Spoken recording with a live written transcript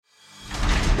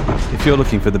If you're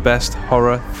looking for the best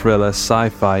horror, thriller,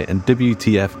 sci-fi and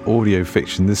WTF audio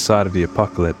fiction this side of the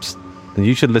apocalypse, then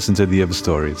you should listen to The Other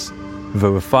Stories. With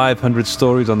over 500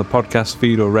 stories on the podcast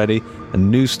feed already and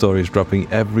new stories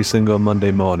dropping every single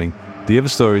Monday morning, The Other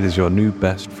Stories is your new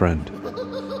best friend.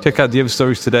 Check out The Other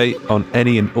Stories today on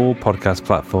any and all podcast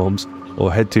platforms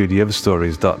or head to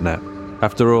theotherstories.net.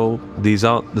 After all, these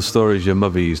aren't the stories your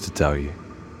mother used to tell you.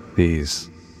 These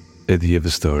are The Other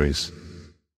Stories.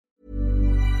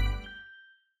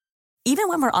 Even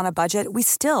when we're on a budget, we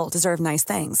still deserve nice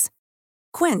things.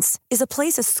 Quince is a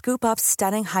place to scoop up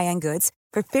stunning high-end goods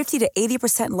for 50 to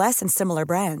 80% less than similar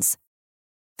brands.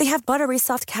 They have buttery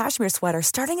soft cashmere sweaters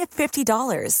starting at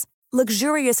 $50,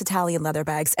 luxurious Italian leather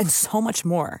bags, and so much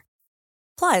more.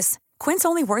 Plus, Quince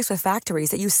only works with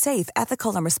factories that use safe,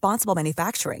 ethical, and responsible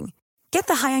manufacturing. Get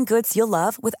the high-end goods you'll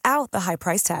love without the high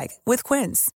price tag with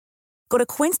Quince. Go to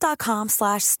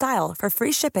quince.com/style for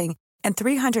free shipping and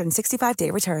 365-day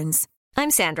returns. I'm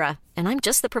Sandra, and I'm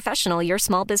just the professional your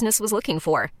small business was looking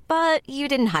for. But you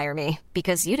didn't hire me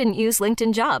because you didn't use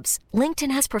LinkedIn Jobs.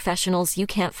 LinkedIn has professionals you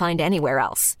can't find anywhere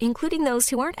else, including those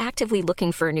who aren't actively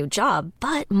looking for a new job,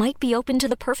 but might be open to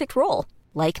the perfect role,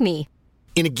 like me.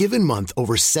 In a given month,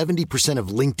 over 70% of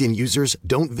LinkedIn users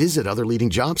don't visit other leading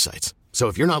job sites. So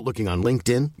if you're not looking on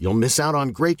LinkedIn, you'll miss out on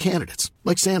great candidates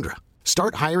like Sandra.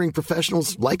 Start hiring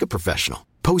professionals like a professional.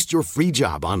 Post your free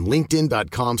job on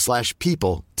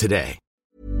linkedin.com/people today.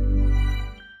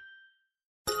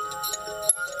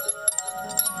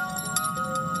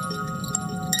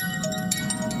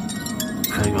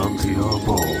 Hang on to your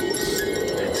balls.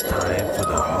 It's time for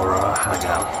the Horror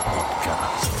Hangout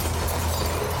Podcast.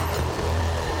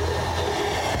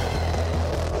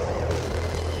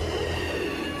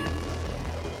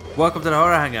 Welcome to the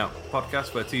Horror Hangout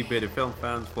Podcast, where two bearded film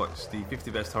fans watch the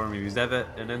 50 best horror movies ever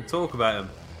and then talk about them.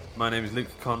 My name is Luke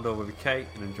Condor with a K,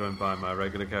 and I'm joined by my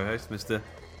regular co-host, Mr.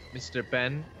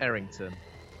 Ben Errington.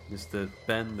 Mr.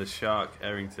 Ben the Shark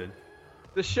Errington.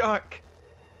 The shark!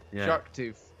 Yeah. Shark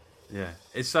tooth. Yeah.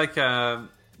 It's like there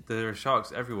are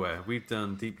sharks everywhere. We've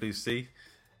done Deep Blue Sea.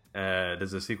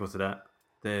 There's a sequel to that.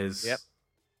 There's... Yep.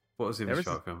 What was the other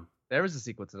shark film? There is a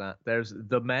sequel to that. There's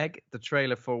The Meg, the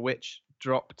trailer for which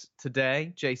dropped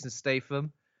today. Jason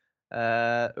Statham. Who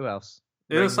else?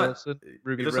 Rainn Wilson,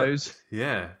 Ruby Rose.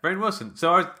 Rainn Wilson.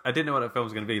 So I didn't know what that film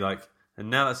was going to be like, and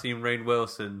now that I've seen Rainn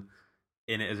Wilson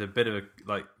in it as a bit of a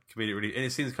comedic relief, and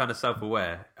it seems kind of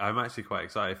self-aware. I'm actually quite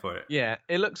excited for it. Yeah,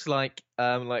 it looks like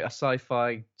a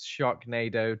sci-fi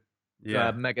Sharknado,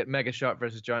 mega shark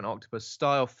versus giant octopus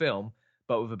style film,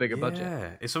 but with a bigger budget. Yeah,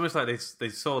 it's almost like they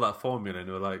saw that formula and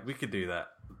they were like, we could do that,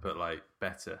 but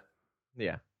better.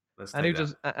 Yeah. And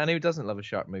who doesn't love a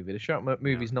shark movie? The shark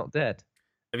movie's not dead.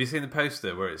 Have you seen the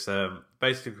poster where it's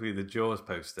basically the Jaws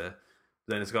poster?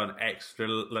 Then it's got an extra,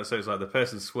 so it's like the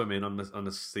person swimming on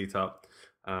the sea top,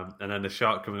 and then the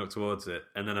shark coming up towards it,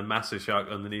 and then a massive shark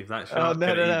underneath that shark.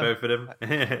 No. Both of them.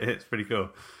 It's pretty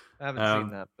cool. I haven't seen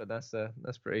that, but that's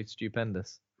pretty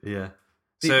stupendous. Yeah.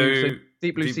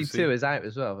 Deep Blue Sea 2 is out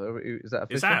as well. Is that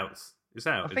official? It's out. It's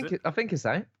out. I think it's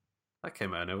out. That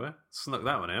came out of nowhere. Snuck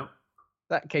that one out.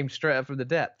 That came straight up from the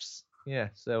depths. Yeah,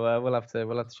 so we'll have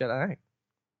to check that out.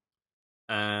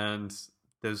 And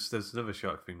there's another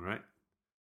shark thing, right?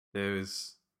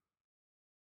 There's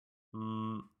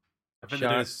I think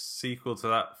there's a sequel to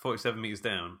that, 47 Meters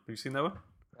Down. Have you seen that one?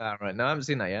 Right. No, I haven't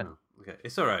seen that yet. Oh, okay,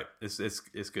 it's all right. It's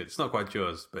good. It's not quite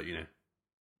Jaws, but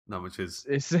not much is.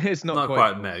 It's not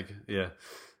quite Meg. Yeah.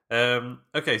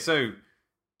 Okay, so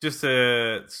just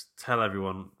to tell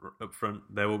everyone up front,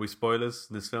 there will be spoilers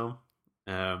in this film.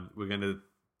 We're going to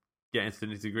get into the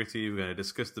nitty gritty. We're going to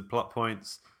discuss the plot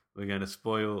points. We're going to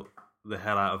spoil the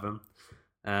hell out of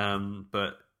them.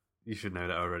 But you should know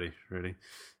that already, really.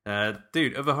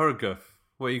 Dude, other horror guff.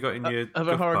 What you got in your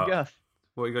other horror guff?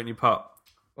 What you got in your pot?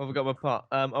 What have I got in my pot?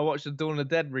 I watched the Dawn of the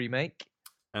Dead remake.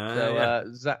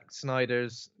 Zack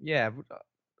Snyder's,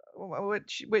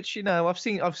 which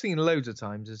I've seen loads of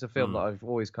times. It's a film that I've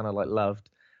always kind of loved.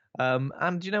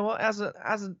 And you know what?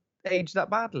 Hasn't aged that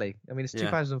badly. I mean, it's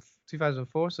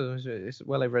 2004, so it's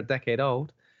well over a decade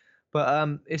old.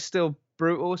 But it's still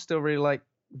brutal. Still really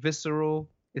visceral.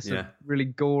 It's a really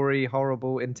gory,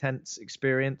 horrible, intense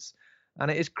experience, and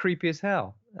it is creepy as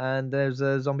hell. And there's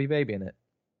a zombie baby in it.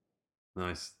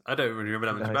 Nice. I don't really remember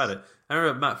that much about it. I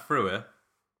remember Matt Frewer,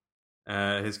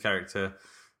 his character.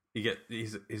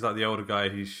 He's like the older guy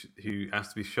who has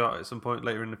to be shot at some point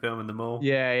later in the film in the mall.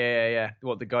 Yeah.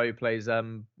 What, the guy who plays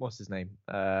what's his name?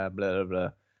 Blah blah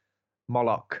blah.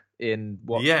 Moloch in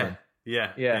Watchmen.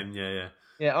 Yeah. Yeah.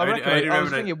 I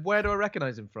was thinking, where do I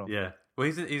recognise him from? Yeah. Well,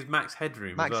 he's Max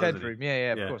Headroom. Max as well, Headroom.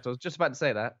 Yeah, of course. I was just about to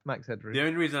say that. Max Headroom. The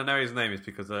only reason I know his name is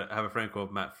because I have a friend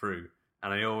called Matt Frew,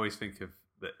 and I always think of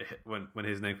that when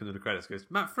his name comes in the credits, goes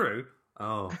Matt Frew.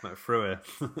 Oh, Matt Frewer.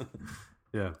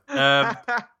 Yeah.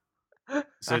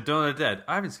 So Dawn of the Dead,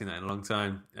 I haven't seen that in a long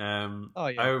time.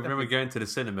 I remember going to the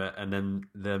cinema and then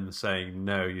them saying,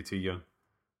 "No, you're too young."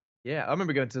 Yeah, I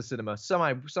remember going to the cinema. Some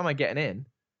I getting in.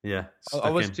 Yeah, I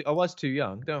was too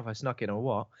young. Don't know if I snuck in or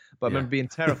what, but I remember being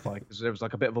terrified because there was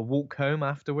like a bit of a walk home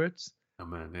afterwards. Oh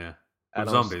man, yeah. And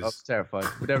zombies. I was terrified.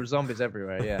 There were zombies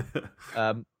everywhere. Yeah.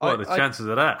 What are the chances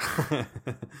of that?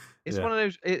 It's one of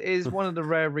those. It is one of the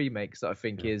rare remakes that I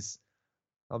think is.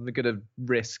 I'm going to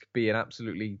risk being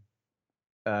absolutely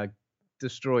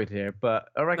destroyed here, but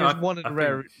I reckon it's one of the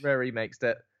rare remakes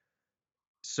that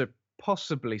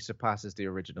possibly surpasses the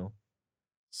original.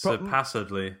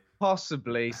 Surpassively.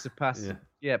 Possibly surpasses.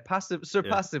 Yeah,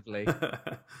 surpassively.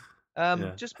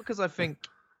 Just because I think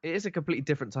it is a completely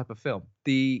different type of film.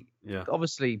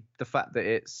 Obviously the fact that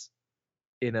it's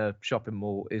in a shopping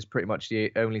mall is pretty much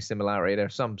the only similarity. There are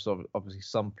some obviously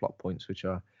some plot points which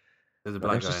are. There's a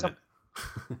black guy in it.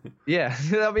 Yeah,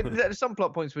 I mean, there's some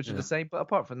plot points which are the same, but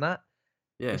apart from that,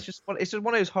 it's just one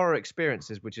of those horror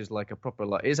experiences, which is like a proper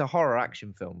it's a horror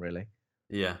action film, really.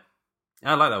 Yeah,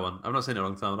 I like that one. I've not seen it in a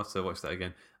long time. I'll have to watch that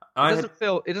again.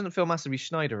 It doesn't feel massively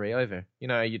Schneidery either. You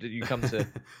know, you come to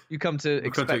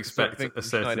expect a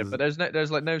Schneider, but there's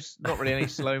not really any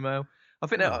slow mo. I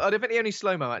think the only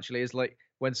slow mo actually is like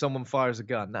when someone fires a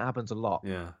gun. That happens a lot.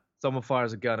 Yeah, someone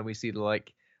fires a gun and we see the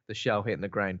shell hitting the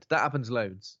ground. That happens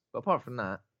loads. But apart from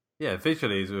that,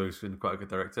 visually he's always been quite a good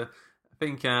director. I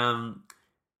think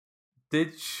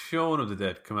did Shaun of the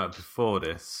Dead come out before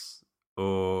this,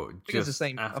 or just it's the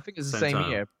same? I think it's the same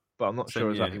year, but I'm not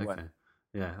sure exactly when. Okay.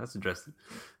 Yeah, that's interesting.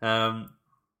 Yeah,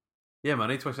 man, I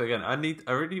need to watch that again. I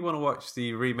really want to watch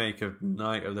the remake of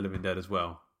Night of the Living Dead as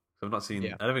well. I've not seen.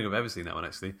 I don't think I've ever seen that one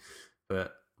actually,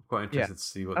 but I'm quite interested to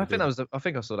see what. I think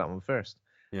I saw that one first.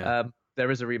 Yeah. There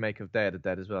is a remake of Day of the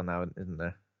Dead as well now, isn't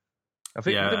there? I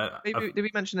think. Did we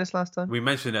mention this last time? We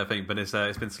mentioned it, I think, but it's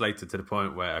been slated to the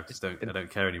point where I just don't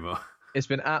care anymore. It's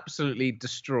been absolutely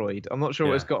destroyed. I'm not sure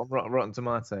what it's got on Rotten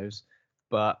Tomatoes,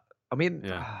 but I mean,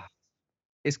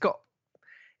 it's got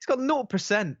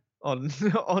 0% on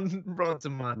Rotten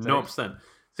Tomatoes. 0%.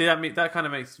 See, that kind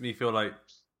of makes me feel like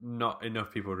not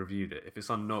enough people reviewed it. If it's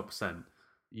on 0%,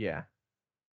 yeah.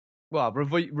 Well,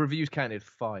 reviews counted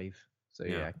 5, so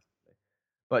yeah.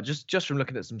 But just from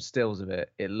looking at some stills of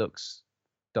it, it looks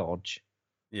dodge.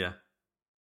 Yeah,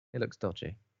 it looks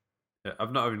dodgy. Yeah,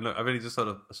 I've not even looked. I've only just saw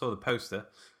the poster,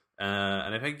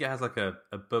 and I think it has like a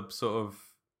bub sort of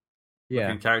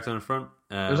looking character on the front.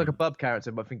 There's like a bub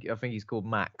character, but I think he's called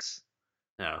Max.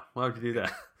 No, why would you do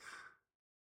that?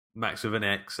 Max with an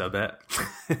X, I bet.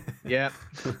 Yeah.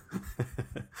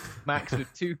 Max with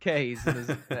 2 Ks and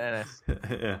an S.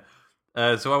 Yeah.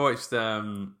 So I watched.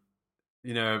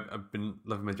 I've been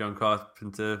loving my John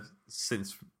Carpenter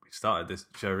since we started this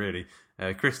show. Really,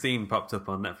 Christine popped up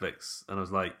on Netflix, and I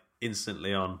was like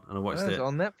instantly on, and I watched it. It's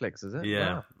on Netflix, is it?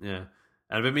 Yeah, wow. Yeah.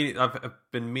 And I've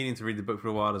been meaning to read the book for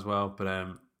a while as well, but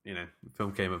the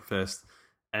film came up first,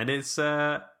 and it's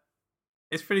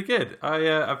pretty good.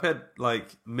 I've heard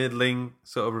like middling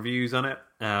sort of reviews on it,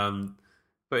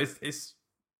 but it's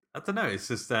I don't know. It's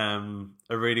just a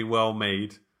really well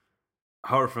made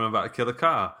horror film about a killer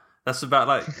car. That's about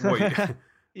like what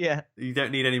yeah. You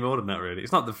don't need any more than that, really.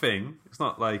 It's not The Thing. It's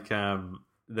not like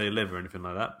They Live or anything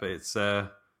like that. But it's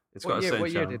got a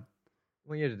certain charm.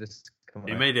 What year did this come out?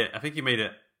 He made it. I think he made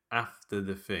it after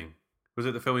The Thing. Was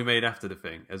it the film he made after The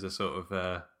Thing as a sort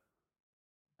of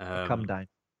come down?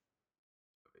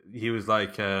 He was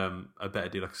like, I better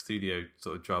do like a studio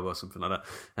sort of job or something like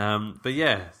that. But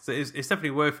yeah, so it's definitely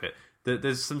worth it.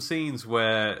 There's some scenes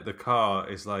where the car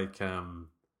is like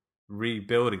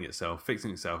rebuilding itself,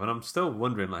 fixing itself, and I'm still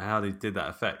wondering like how they did that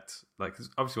effect. Like, 'cause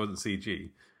obviously it wasn't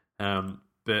CG,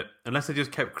 but unless they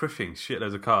just kept crushing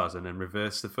shitloads of cars and then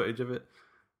reversed the footage of it,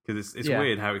 because it's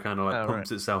weird how it kind of like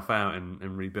pumps itself out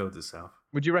and rebuilds itself.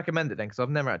 Would you recommend it then? Because I've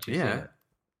never actually seen it.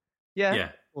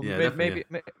 Yeah. Well,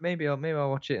 maybe I'll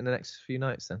watch it in the next few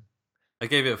nights then. I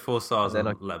gave it 4 stars on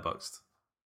Letterboxd.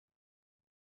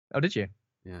 Oh, did you?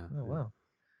 Yeah. Oh wow.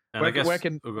 And where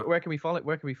can we follow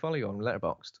you on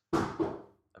Letterboxd?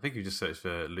 I think you just search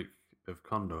for Luke of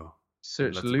Condor.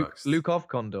 Search Luke of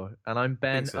Condor, and I'm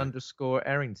Ben _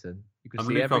 Errington. You can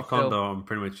see Luke of Condor on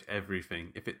pretty much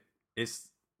everything.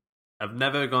 I've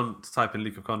never gone to type in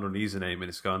Luke of Condor in the username and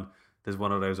it's gone, there's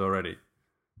one of those already.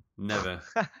 Never.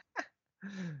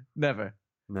 Never.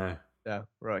 No. Yeah,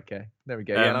 right, okay. There we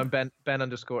go. Yeah, and I'm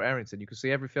Ben_Errington. You can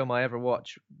see every film I ever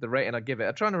watch, the rating I give it.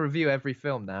 I'm trying to review every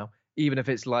film now, even if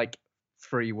it's like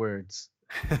 3 words.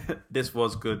 This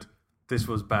was good. This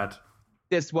was bad.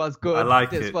 This was good. I like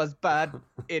this it. was bad.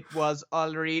 It was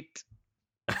all right.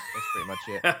 That's pretty much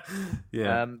it.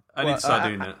 Yeah. I need to start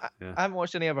doing that. Yeah. I haven't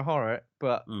watched any other horror,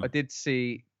 but I did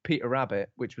see Peter Rabbit,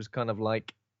 which was kind of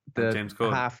like the James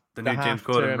Corden. The new James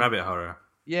half-term Corden rabbit horror.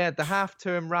 Yeah, the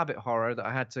half-term rabbit horror that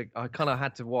I kind of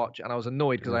had to watch, and I was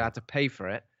annoyed because I had to pay for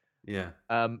it. Yeah.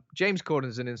 James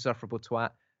Corden's an insufferable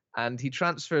twat, and he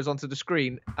transfers onto the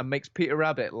screen and makes Peter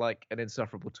Rabbit like an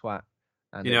insufferable twat.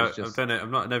 And I've done it.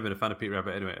 Never been a fan of Peter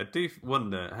Rabbit anyway. I do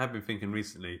wonder. I have been thinking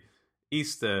recently.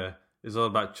 Easter is all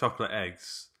about chocolate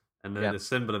eggs, and the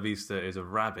symbol of Easter is a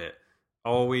rabbit.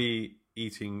 Are we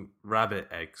eating rabbit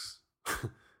eggs?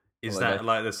 Is that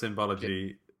like the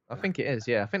symbology? I think it is.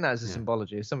 Yeah, I think that is a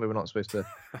symbology. It's something we're not supposed to.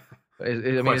 I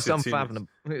mean, it's unfathomable.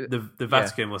 The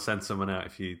Vatican will send someone out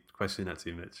if you question that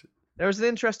too much. There was an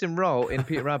interesting role in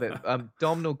Peter Rabbit.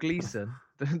 Domhnall Gleeson.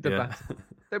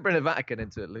 Don't bring the Vatican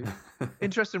into it, Luke.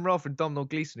 Interesting role from Domhnall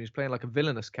Gleeson, who's playing like a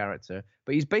villainous character,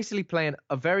 but he's basically playing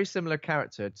a very similar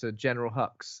character to General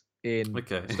Hux in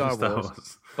Star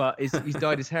Wars. But he's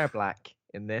dyed his hair black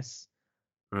in this,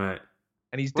 right?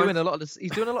 And he's doing a lot of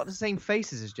the same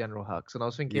faces as General Hux. And I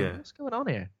was thinking, what's going on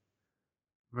here?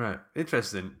 Right,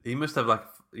 interesting. He must have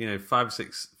 5 or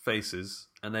 6 faces,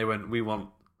 and they went, "We want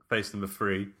face number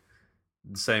 3."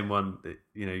 The same one that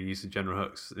used to General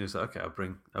Hux. And he was like, "Okay,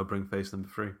 I'll bring face number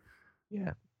 3."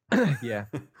 Yeah, yeah.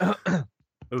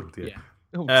 Oh dear. Yeah.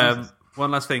 Oh,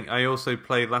 one last thing. I also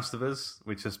played Last of Us,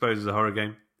 which I suppose is a horror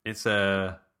game. It's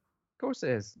Of course it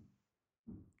is.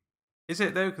 Is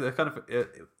it though? They're kind of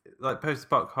like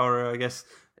post-apoc horror, I guess.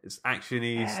 It's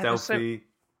actiony, stealthy.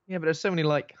 But there's so many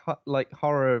like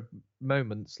horror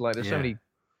moments. Like there's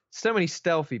so many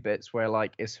stealthy bits where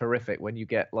like it's horrific when you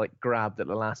get like grabbed at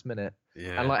the last minute.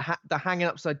 Yeah. And like the hanging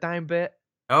upside down bit.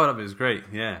 Oh, that was great.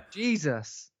 Yeah.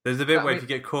 Jesus. There's a bit where if you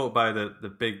get caught by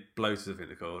the big bloaters, I think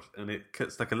they're called, and it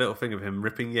cuts like a little thing of him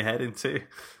ripping your head in two.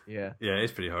 Yeah. Yeah,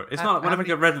 it's pretty horror. It's not. Whenever I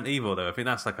get Resident Evil though, I think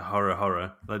that's like a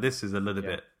horror. Like this is a little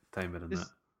bit tamer than that.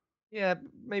 Yeah,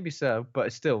 maybe so, but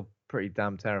it's still pretty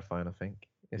damn terrifying. I think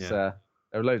it's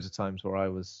there are loads of times where I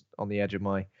was on the edge of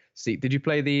my seat. Did you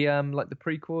play the like the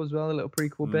prequel as well, the little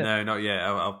prequel bit? No, not yet.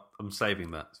 I'm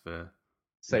saving that for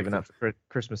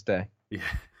Christmas Day. Yeah.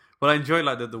 Well, I enjoy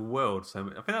like the world. So I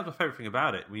think that's my favorite thing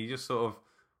about it. When you just sort of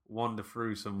wander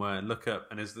through somewhere and look up,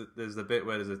 and there's the bit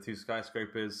where there's the 2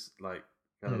 skyscrapers like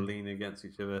kind of leaning against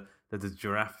each other. There's a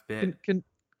giraffe bit.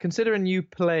 Considering you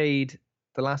played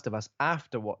The Last of Us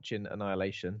after watching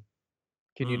Annihilation,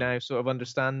 can you now sort of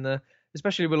understand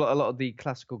especially with a lot of the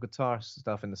classical guitar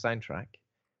stuff in the soundtrack?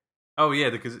 Oh yeah,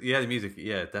 because the music,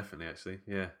 definitely actually,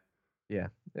 yeah. Yeah,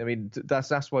 I mean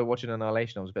that's why watching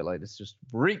Annihilation I was a bit like, this just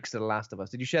reeks of The Last of Us.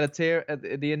 Did you shed a tear at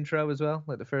the intro as well,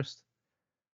 like the first?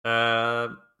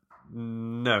 No,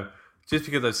 just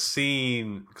because I've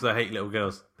seen, because I hate little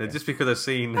girls. Just because I've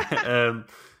seen, I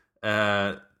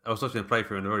was watching a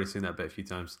playthrough and I've already seen that bit a few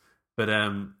times. But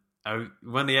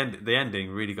when the ending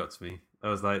really got to me, I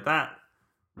was like, that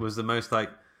was the most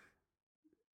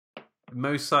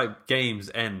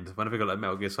games end. Whenever I got like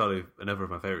Metal Gear Solid, another of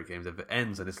my favorite games, if it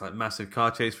ends and it's like massive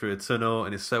car chase through a tunnel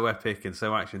and it's so epic and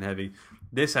so action heavy.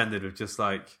 This ended with just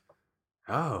like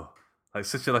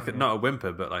such a not a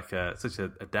whimper, but like such a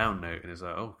down note, and it's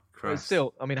like, oh Christ. But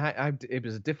still, I mean, it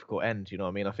was a difficult end. You know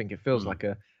what I mean? I think it feels like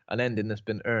an ending that's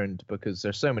been earned because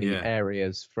there's so many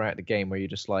areas throughout the game where you're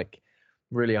just like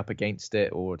really up against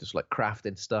it, or just like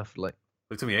crafting stuff. Like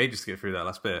it took me ages to get through that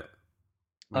last bit.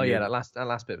 That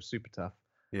last bit was super tough.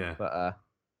 Yeah. But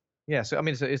so I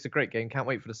mean, it's a great game. Can't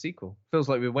wait for the sequel. Feels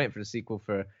like we've been waiting for the sequel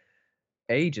for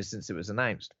ages since it was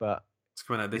announced, but it's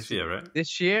coming out this year, right?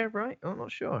 This year, right? I'm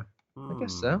not sure. I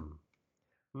guess so.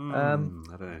 I don't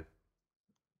know.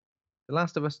 The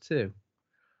Last of Us 2.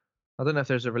 I don't know if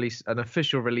there's an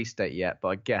official release date yet, but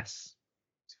I guess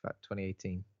it's about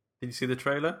 2018. Did you see the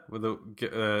trailer where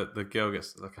the girl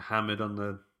gets like hammered on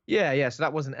the? Yeah. So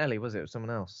that wasn't Ellie, was it? It was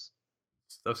someone else.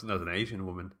 That was an Asian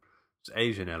woman. It's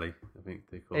Asian Ellie, I think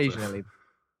they call Asian Ellie.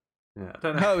 Yeah, I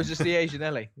don't know. No, it was just the Asian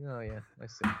Ellie. Oh yeah, I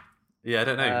see. Yeah, I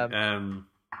don't know.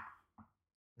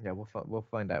 Yeah, we'll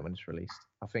find out when it's released.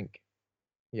 I think.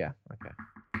 Yeah. Okay.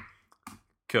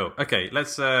 Cool. Okay,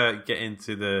 let's get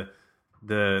into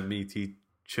the meaty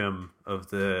chum of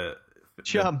the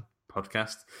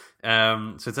podcast.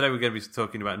 So today we're going to be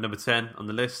talking about number 10 on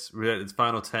the list, Related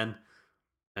Final 10,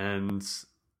 and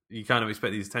you kind of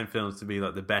expect these 10 films to be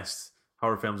like the best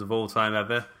horror films of all time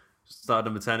ever. Start at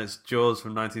number 10, it's Jaws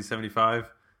from 1975.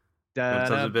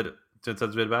 Tell us a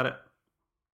bit about it.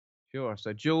 Sure.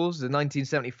 So Jules, the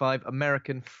 1975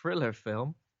 American thriller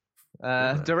film,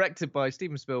 directed by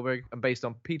Steven Spielberg and based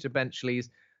on Peter Benchley's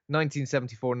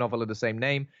 1974 novel of the same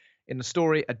name. In the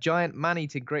story, a giant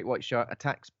man-eating great white shark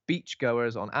attacks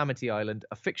beachgoers on Amity Island,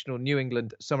 a fictional New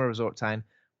England summer resort town,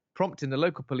 prompting the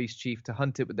local police chief to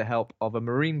hunt it with the help of a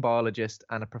marine biologist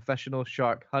and a professional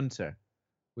shark hunter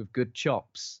with good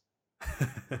chops.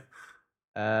 Should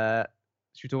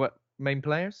we talk about main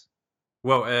players?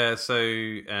 Well, this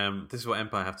is what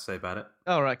Empire have to say about it.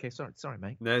 Oh, right, okay. Sorry,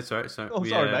 mate. No, it's all right.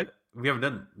 Sorry, mate. We haven't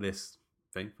done this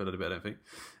thing for a little bit, I don't think.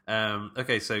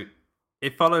 Okay, so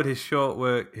it followed his shorts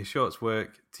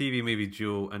work, TV movie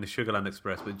Jewel, and the Sugarland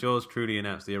Express, but Jaws truly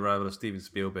announced the arrival of Steven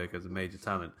Spielberg as a major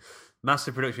talent.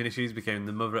 Massive production issues became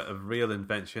the mother of real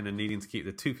invention, and needing to keep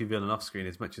the toothy villain off screen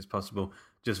as much as possible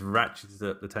just ratcheted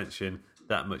up the tension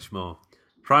that much more.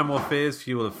 Primal fears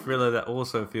fuel a thriller that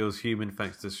also feels human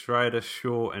thanks to Schrader,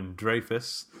 Shaw, and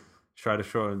Dreyfuss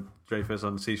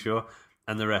on the seashore,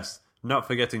 and the rest. Not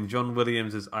forgetting John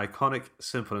Williams' iconic,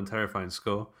 simple, and terrifying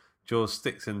score. Jaws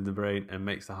sticks in the brain and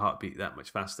makes the heartbeat that much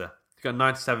faster. It's got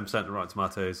 97% on Rotten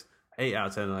Tomatoes, 8 out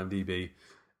of 10 on IMDb,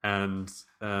 and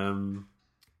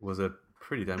was a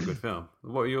pretty damn good film.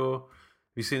 Have you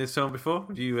seen this film before?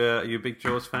 Are you a big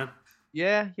Jaws fan?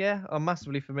 Yeah, I'm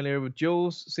massively familiar with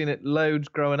Jaws. Seen it loads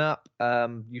growing up.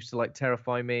 Used to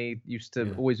terrify me. Used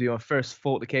to always be my first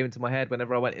thought that came into my head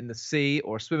whenever I went in the sea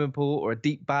or a swimming pool or a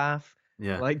deep bath.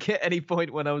 Yeah. At any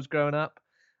point when I was growing up.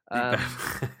 I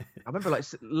remember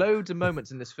loads of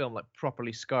moments in this film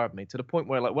properly scarred me to the point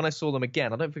where when I saw them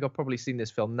again, I don't think I've probably seen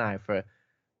this film now for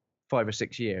 5 or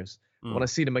 6 years. But when I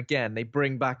see them again, they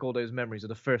bring back all those memories of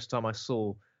the first time I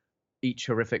saw each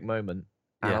horrific moment.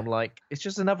 And I'm like, it's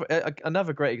just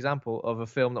another great example of a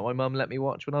film that my mum let me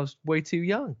watch when I was way too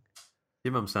young.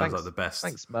 Your mum sounds like the best.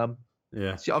 Thanks, Mum.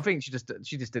 Yeah. I think she just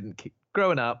didn't keep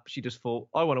growing up. She just thought,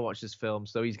 I want to watch this film,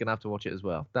 so he's gonna have to watch it as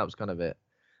well. That was kind of it.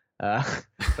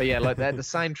 But yeah, the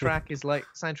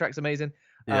soundtrack's amazing.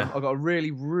 I've got a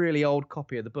really, really old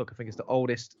copy of the book. I think it's the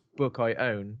oldest book I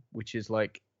own, which is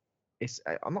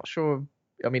I'm not sure.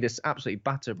 I mean, it's absolutely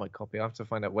battered, my copy. I have to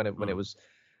find out when it was.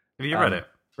 Have you read it?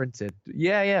 Printed.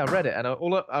 Yeah, I read it, and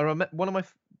one of my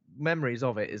memories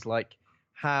of it is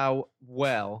how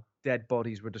well dead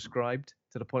bodies were described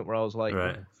to the point where I was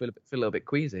feel a little bit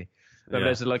queasy.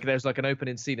 There's an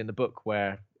opening scene in the book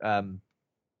where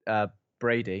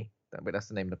Brady, that's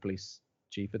the name of the police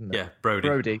chief, isn't it? Yeah,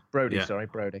 Brody. Yeah. Sorry,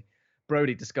 Brody.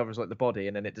 Brody discovers the body,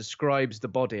 and then it describes the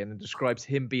body, and it describes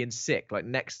him being sick,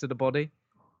 next to the body,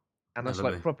 and that's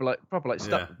proper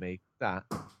stuck with me. That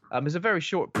it's a very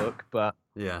short book, but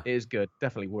it is good.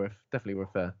 Definitely worth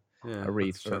a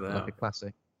read for a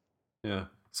classic. Yeah.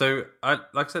 So like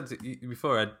I said to you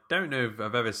before, I don't know if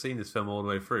I've ever seen this film all the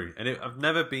way through, and I've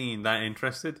never been that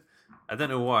interested. I don't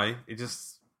know why. It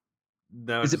just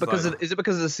is it because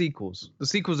of the sequels? The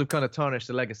sequels have kind of tarnished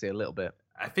the legacy a little bit.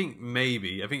 I think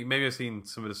maybe I've seen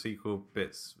some of the sequel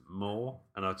bits more,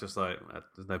 and I was just like,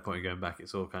 there's no point in going back.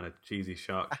 It's all kind of cheesy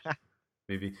shark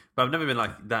movie. But I've never been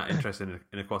that interested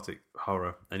in aquatic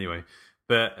horror anyway.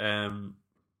 But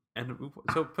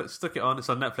stuck it on. It's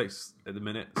on Netflix at the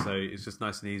minute, so it's just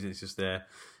nice and easy. It's just there,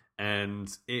 and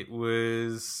it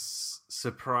was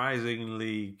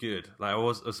surprisingly good. I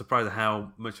was surprised at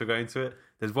how much I got into it.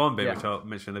 There's one bit which I'll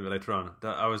mention a little bit later on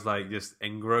that I was just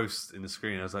engrossed in the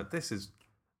screen. I was like, this is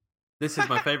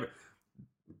my favorite.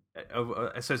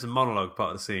 So it's a monologue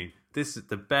part of the scene. This is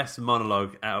the best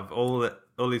monologue out of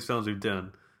all these films we've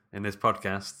done in this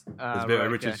podcast. There's a bit where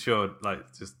Richard Shaw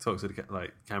just talks to the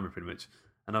camera pretty much,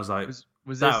 and I was like,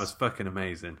 that was fucking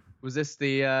amazing. Was this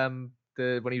the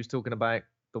when he was talking about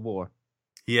the war?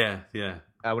 Yeah.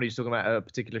 When he was talking about a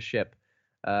particular ship,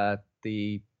 Is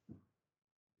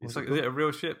it a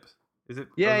real ship? Is it?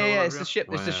 Yeah. It's the ship.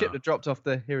 Wow. It's the ship that dropped off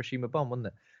the Hiroshima bomb, wasn't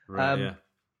it? Right.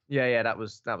 Yeah. That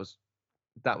was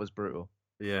brutal.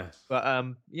 Yeah. But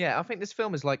I think this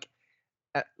film is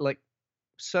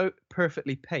so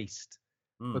perfectly paced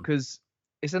because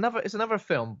it's another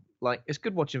film. It's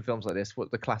good watching films like this,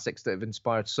 the classics that have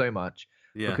inspired so much.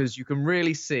 Yeah. Because you can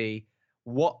really see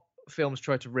what films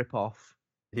try to rip off.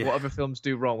 Yeah. What other films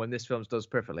do wrong when this film does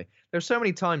perfectly. There's so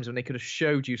many times when they could have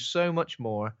showed you so much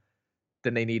more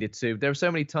than they needed to. There were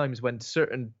so many times when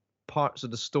certain parts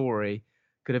of the story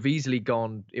could have easily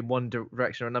gone in one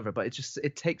direction or another, but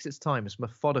it takes its time. It's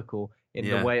methodical in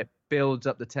the way it builds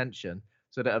up the tension,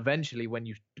 so that eventually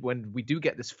when we do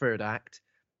get this third act,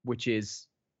 which is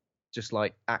just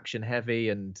action heavy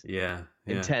and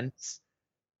intense,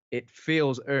 it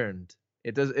feels earned.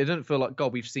 It doesn't feel like,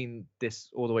 God, we've seen this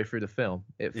all the way through the film.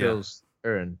 It feels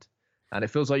earned. and it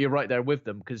feels like you're right there with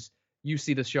them because you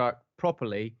see the shark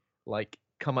properly, like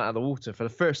come out of the water for the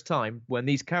first time when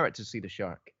these characters see the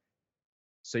shark.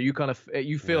 So you kind of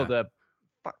you feel the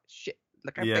fuck shit.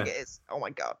 Look how big it is. Oh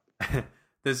my god.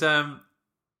 There's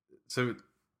so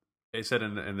it said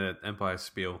in the Empire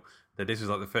spiel that this was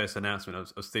like the first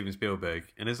announcement of Steven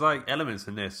Spielberg, and there's like elements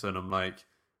in this, and I'm like,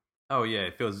 oh yeah,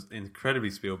 it feels incredibly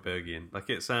Spielbergian. Like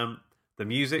it's the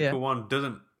music for one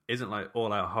isn't like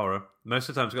all out horror. Most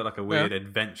of the time, it's got like a weird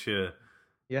adventure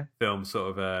film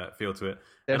sort of feel to it.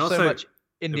 There's and also, so much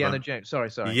Indiana Jones. Sorry.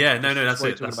 Yeah, no, that's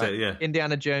it. That's it. Yeah,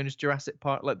 Indiana Jones, Jurassic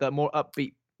Park, like the more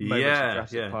upbeat moments of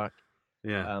Jurassic Park.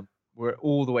 Yeah. We're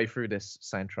all the way through this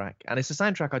soundtrack, and it's a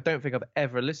soundtrack I don't think I've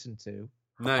ever listened to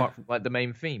apart from like the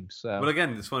main theme. So, well,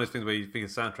 again, it's one of those things where you think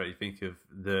of soundtrack, you think of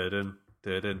dun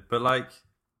dun dun, but like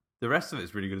the rest of it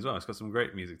is really good as well. It's got some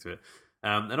great music to it,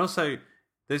 and also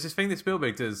there's this thing that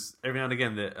Spielberg does every now and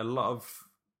again that a lot of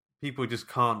people just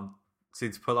can't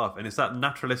seem to pull off, and it's that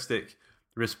naturalistic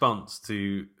response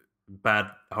to bad,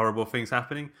 horrible things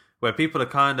happening, where people are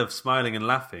kind of smiling and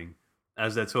laughing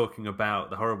as they're talking about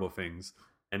the horrible things.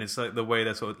 And it's like the way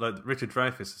they're sort of like Richard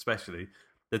Dreyfuss, especially.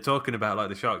 They're talking about like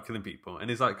the shark killing people, and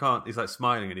he's like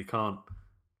smiling, and he can't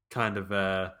kind of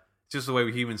just the way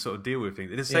we humans sort of deal with things.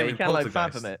 It's the same in can't Poltergeist.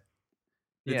 like fathom it.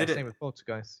 Same with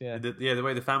Poltergeist. Yeah, the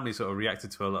way the family sort of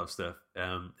reacted to a lot of stuff.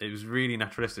 It was really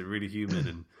naturalistic, really human,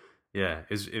 and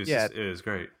it was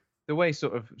great. The way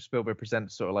sort of Spielberg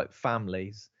presents sort of like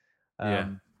families.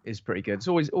 Is pretty good. It's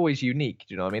always unique.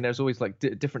 Do you know what I mean? There's always like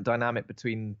different dynamic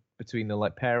between the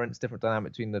like parents, different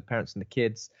dynamic between the parents and the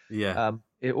kids. Yeah.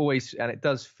 It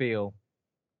does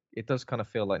kind of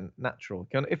feel like natural.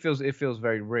 It feels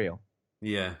very real.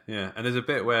 Yeah. And there's a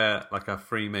bit where like our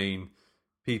three main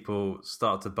people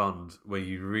start to bond, where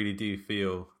you really do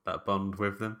feel that bond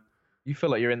with them. You feel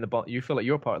like you're in the bond. You feel like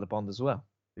you're part of the bond as well.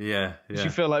 Yeah.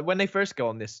 You feel like when they first go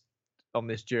on this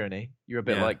journey, you're a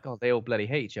bit like, God, they all bloody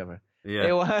hate each other. Yeah.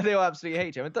 They all absolutely hate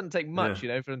each other. It doesn't take much,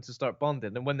 for them to start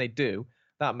bonding. And when they do,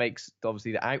 that makes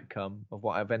obviously the outcome of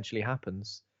what eventually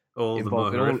happens all the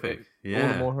more horrific. All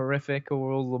the more horrific,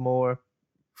 or all the more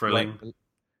thrilling.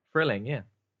 Thrilling, yeah.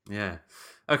 Yeah.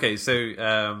 Okay,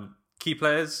 so key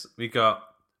players, we got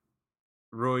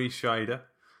Roy Scheider,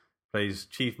 plays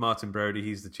Chief Martin Brody.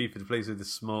 He's the chief of the place of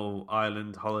this small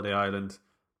island, Holiday Island.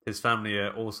 His family are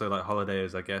also like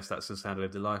holidayers, I guess. That's just how they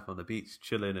live their life on the beach,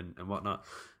 chilling and whatnot.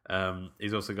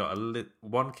 He's also got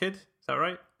one kid. Is that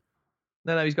right?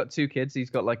 No, he's got two kids. He's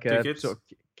got like a sort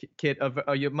of kid,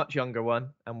 a much younger one,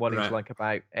 and one who's like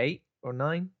about 8 or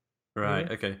 9. Right.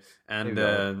 Maybe? Okay.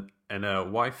 And a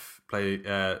wife,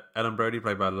 Ellen Brody,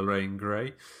 played by Lorraine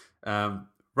Gray.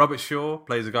 Robert Shaw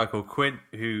plays a guy called Quint,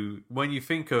 who, when you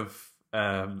think of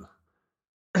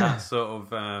that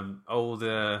sort of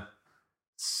older,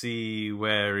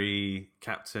 sea-wary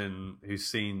captain who's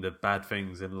seen the bad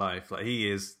things in life, like he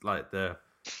is like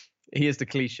he is the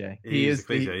cliche. He is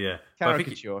the cliche, yeah.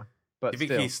 Caricature. Do you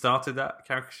think he started that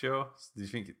caricature? Do you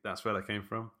think that's where that came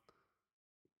from?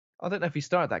 I don't know if he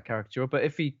started that caricature, but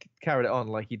if he carried it on,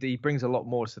 like he brings a lot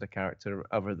more to the character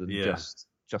other than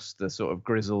just the sort of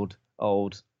grizzled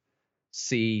old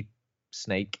sea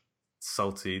snake,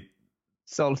 salty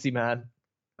man.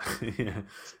 Yeah.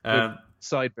 With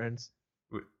sideburns.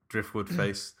 Driftwood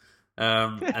face.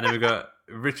 And then we've got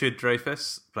Richard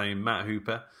Dreyfuss playing Matt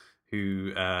Hooper, who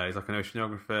is like an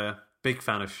oceanographer, big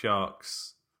fan of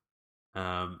sharks.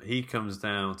 He comes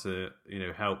down to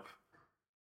help,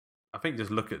 I think,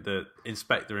 just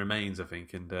inspect the remains, I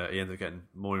think, and he ends up getting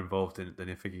more involved in it than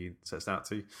I think he sets out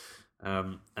to.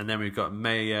 And then we've got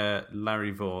Mayor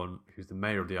Larry Vaughan, who's the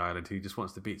mayor of the island, who just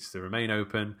wants the beach to remain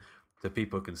open so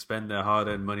people can spend their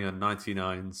hard-earned money on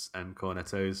 99s and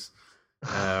cornettos.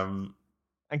 And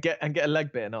get a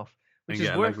leg bitten off, which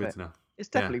is worth it. It's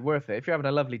definitely worth it. If you're having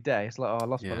a lovely day, it's like, oh, I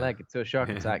lost my leg to a shark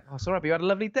attack. Oh, it's all right, but you had a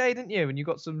lovely day, didn't you? And you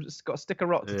got a stick of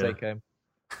rock to take home.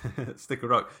 Stick of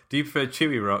rock. Do you prefer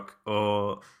chewy rock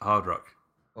or hard rock?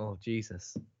 Oh,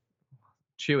 Jesus.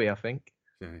 Chewy, I think.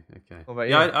 Chewy, okay. What about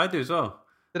you? I do as well.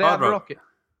 Do they have rock?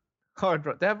 Hard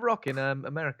rock. They have rock in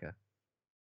America.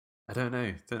 I don't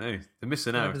know. They're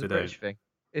missing out if they don't. Thing.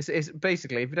 It's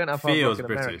basically, if you don't have hard rock in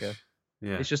British. America,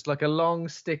 yeah, it's just like a long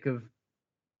stick of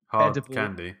hard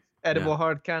candy. Edible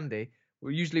hard candy.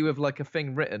 Usually with like a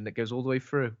thing written that goes all the way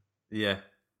through. Yeah.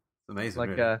 It's amazing. Like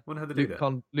really. Wonder how they do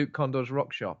that. Luke Condor's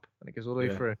Rock Shop, and it goes all the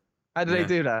way through. How do they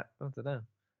do that? I don't know.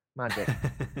 Magic.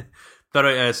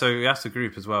 But so we asked the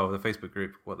group as well, the Facebook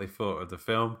group, what they thought of the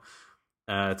film.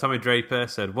 Tommy Draper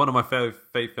said, one of my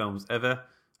favourite films ever.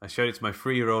 I showed it to my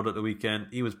 3-year-old at the weekend.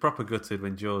 He was proper gutted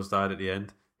when Jaws died at the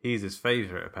end. He's his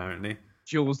favourite, apparently.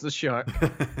 Jules the Shark.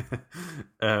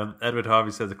 Edward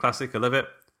Harvey says, a classic, I love it.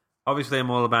 Obviously, I'm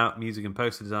all about music and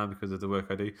poster design because of the work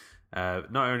I do.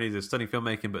 Not only the stunning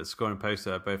filmmaking, but the score and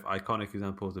poster are both iconic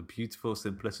examples of beautiful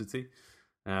simplicity.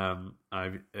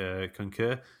 I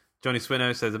concur. Johnny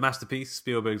Swinnow says, a masterpiece,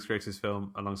 Spielberg's greatest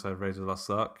film alongside Raiders of the Lost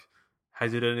Ark.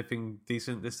 Has it done anything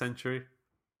decent this century?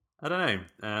 I don't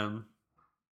know.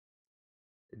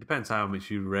 It depends how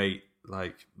much you rate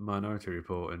like Minority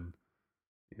Report and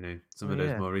some of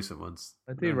those more recent ones.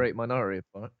 I do rate Minority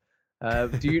Report.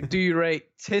 Do you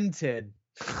rate Tintin?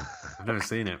 I've never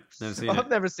seen it. I've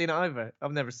never seen it either.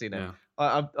 I've never seen it. Yeah.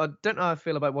 I don't know how I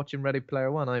feel about watching Ready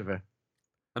Player One either.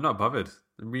 I'm not bothered.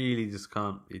 I really just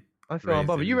can't. I feel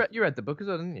unbothered. You read the book as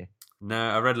well, didn't you? No,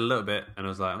 I read a little bit and I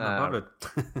was like, I'm not bothered.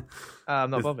 I'm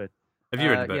not bothered. Have you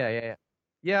read the book? Yeah.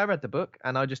 Yeah, I read the book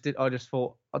and I just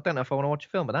thought, I don't know if I want to watch a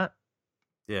film of that.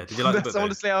 Yeah, did you like the book? That's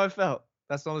honestly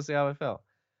how I felt.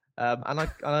 And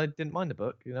I didn't mind the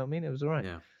book. You know what I mean? It was all right.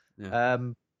 Yeah.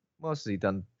 What else has he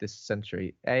done this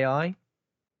century? AI.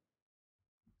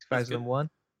 2001.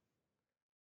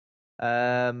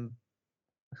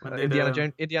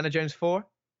 Indiana Jones 4.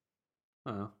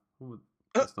 Oh,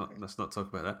 let's not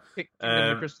talk about that. Kingdom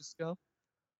of the Crystal Skull.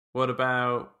 What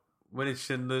about when did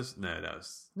Schindler's?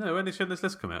 When did Schindler's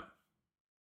List come out?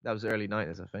 That was early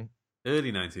 90s, I think.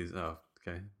 Early 90s. Oh,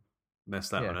 okay.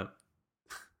 Messed that one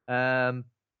up.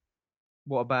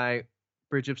 What about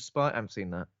Bridge of Spies? I haven't seen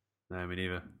that. No, me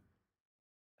neither.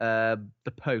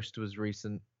 The Post was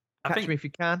recent. Catch Me If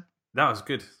You Can. That was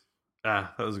good.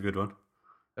 That was a good one.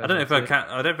 I don't know if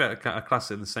I class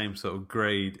it in the same sort of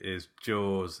grade as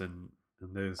Jaws and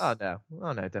those. Oh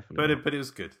no, definitely. But it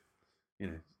was good.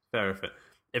 Fair effort.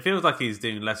 It feels like he's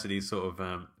doing less of these sort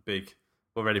of big.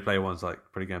 Well, Ready Player One's like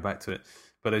probably going back to it,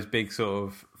 but those big sort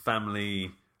of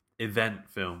family event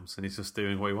films, and he's just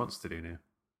doing what he wants to do now.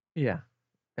 Yeah,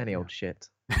 any old shit.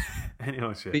 Any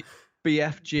old shit.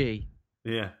 BFG.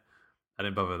 Yeah, I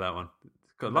didn't bother with that one.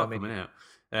 It's got a lot coming out.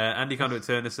 Andy Conduit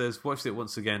Turner says, watched it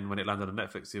once again when it landed on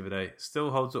Netflix the other day.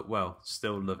 Still holds up well.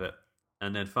 Still love it.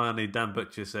 And then finally, Dan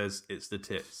Butcher says, it's the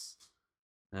tits.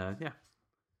 Yeah.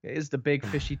 It is the big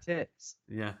fishy tits.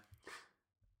 Yeah.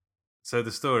 So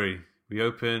the story, we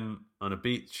open on a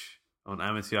beach on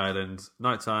Amity Island,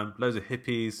 nighttime, loads of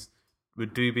hippies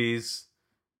with doobies,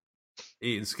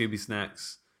 eating Scooby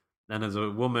snacks. And there's a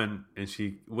woman and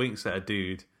she winks at a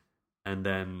dude and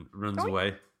then runs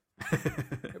away.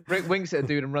 Winks at a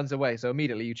dude and runs away. So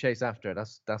immediately you chase after it.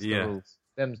 That's the rules.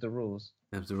 Them's the rules.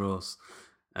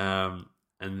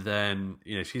 And then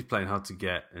she's playing hard to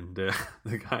get, and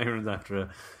the guy runs after her.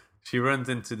 She runs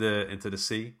into the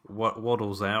sea,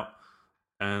 waddles out,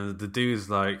 and the dude's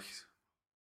like,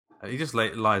 he just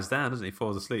lies down, doesn't he?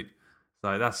 Falls asleep. It's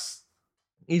like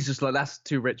he's just like, that's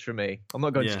too rich for me. I'm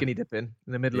not going skinny dipping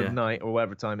in the middle of the night or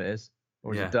whatever time it is,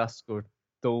 or is it dusk or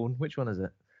dawn? Which one is it?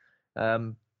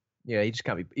 He just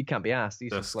can't be asked.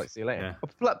 He's just like, see you later.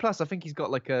 Yeah. Plus, I think he's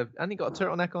got and he got a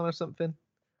turtleneck on or something.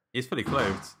 He's fully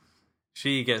clothed.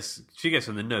 She gets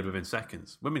in the nud within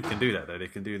seconds. Women can do that though. They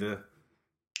can do the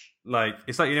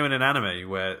it's like in an anime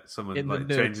where someone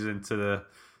changes into the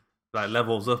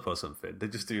levels up or something. They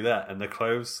just do that and their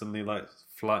clothes suddenly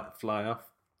fly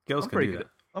off. Girls can do that.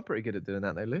 I'm pretty good at doing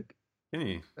that though, Luke. Can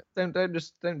you? Don't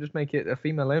just make it a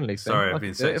female only thing. Sorry, I've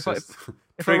been sexist.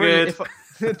 Triggered.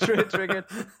 Triggered.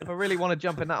 If I really want to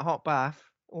jump in that hot bath,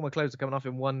 all my clothes are coming off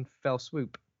in one fell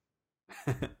swoop.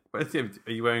 Are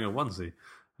you wearing a onesie?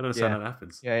 I don't understand how that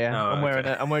happens. Yeah. Oh,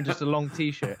 I'm wearing just a long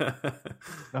t-shirt.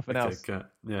 Nothing else. Okay.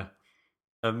 Yeah.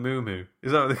 A moo-moo.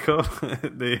 Is that what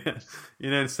they call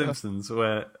in Simpsons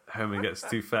where Homer gets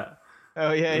too fat?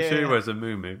 Oh yeah. I'm sure he wears a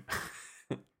moo-moo.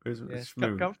 It's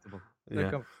comfortable.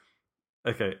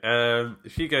 Okay.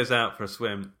 She goes out for a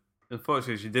swim.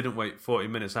 Unfortunately, she didn't wait 40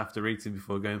 minutes after eating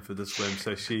before going for the swim,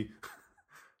 so she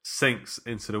sinks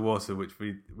into the water, which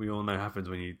we all know happens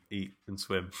when you eat and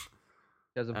swim.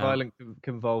 She has a violent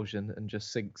convulsion and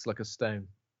just sinks like a stone.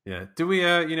 Yeah. Do we,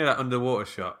 that underwater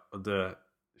shot of the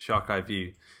shark eye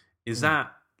view?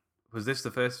 Was this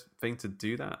the first thing to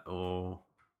do that, or?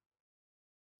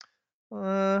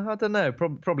 I don't know.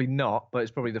 Probably not, but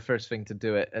it's probably the first thing to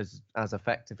do it as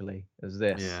effectively as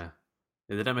this. Yeah.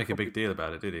 They don't make a big deal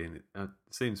about it, do they? It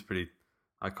seems pretty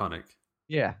iconic.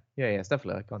 Yeah. It's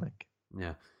definitely iconic.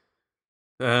 Yeah.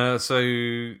 So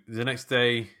the next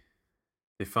day,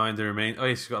 they find the remains. Oh,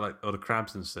 yeah, she's got all the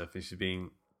crabs and stuff, and she's being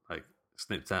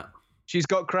snipped at. She's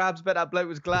got crabs, but that bloke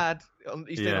was glad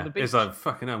he stayed on the beach. It's like,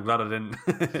 fucking hell, I'm glad I didn't.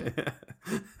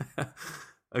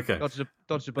 Okay.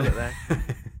 Dodged a bullet there.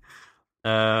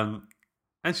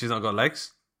 And she's not got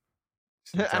legs.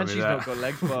 And she's not got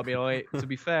legs, but I mean, to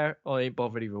be fair, I ain't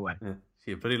bothered either way. Yeah.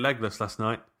 She was bloody legless last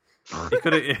night. He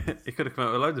could have come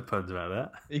out with loads of puns about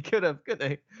that. He could have,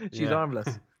 couldn't he? She's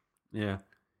armless. Yeah.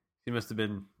 She must have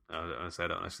been. I don't want to say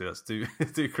that, honestly. That's too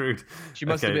crude. She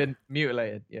must have been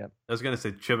mutilated, yeah. I was going to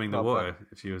say chumming the water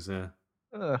if she was on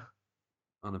a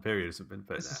period or something.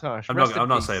 But this is harsh. I'm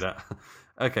not saying that.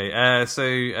 Okay, so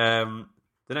the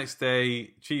next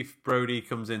day, Chief Brody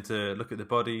comes in to look at the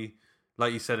body.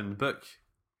 Like you said in the book,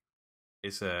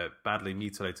 it's a badly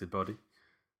mutilated body.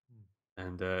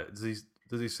 And does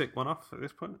he sick one off at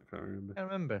this point? I can't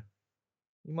remember.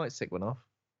 He might sick one off.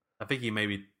 I think he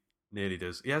maybe nearly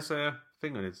does. He has a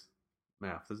thing on his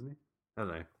mouth, doesn't he? I don't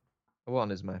know. What on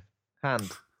his mouth?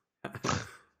 Hand.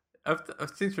 I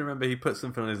seem to remember he put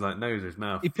something on his nose or his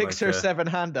mouth. He picks her seven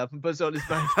hand up and puts it on his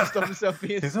mouth to stop himself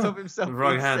being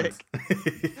wrong hand.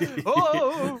 Sick.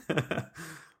 Oh!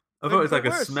 I thought it was like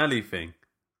a smelly thing.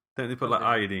 Don't they put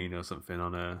iodine or something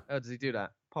on a... Oh, does he do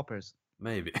that? Poppers?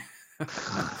 Maybe.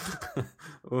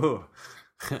 Oh.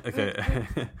 Okay.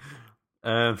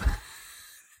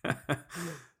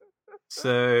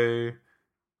 So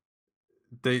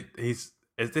he's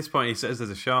at this point he says there's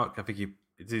a shark. I think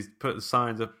he's put the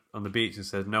signs up on the beach and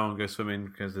says no one go swimming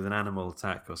because there's an animal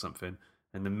attack or something.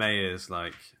 And the mayor's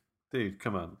like, dude,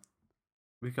 come on,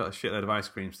 we've got a shitload of ice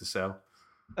creams to sell.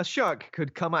 A shark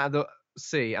could come out of the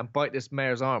sea and bite this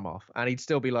mayor's arm off, and he'd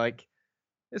still be like,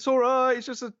 "It's all right. It's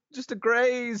just a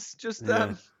graze.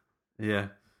 Yeah.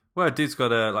 Well, a dude's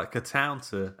got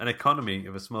an economy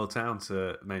of a small town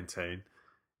to maintain.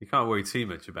 You can't worry too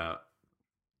much about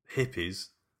hippies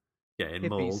getting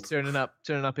mauled, turning up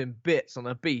in bits on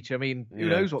a beach. I mean, who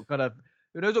knows what kind of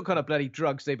bloody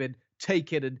drugs they've been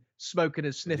taking and smoking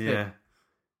and sniffing. Yeah,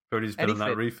 probably just been on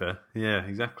that reefer. Yeah,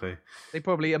 exactly. They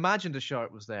probably imagined a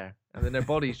shark was there, and then their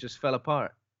bodies just fell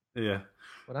apart. Yeah.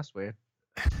 Well, that's weird.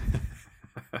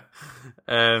 But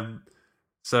I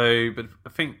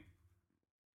think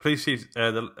police chief,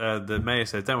 the mayor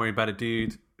says, "Don't worry about it,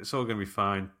 dude. It's all going to be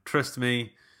fine. Trust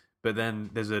me." But then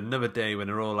there's another day when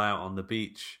they're all out on the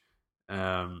beach,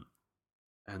 and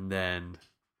then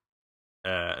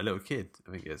a little kid,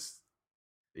 I think gets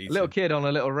eaten. A little kid on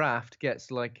a little raft gets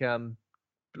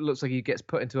looks like he gets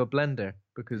put into a blender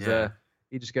because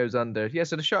he just goes under. Yeah,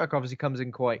 so the shark obviously comes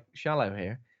in quite shallow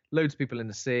here. Loads of people in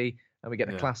the sea, and we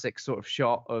get a classic sort of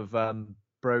shot of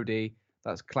Brody.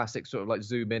 That's classic sort of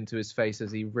zoom into his face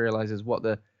as he realizes what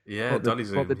the Dickens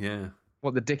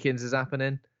is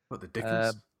happening. What the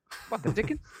Dickens? What the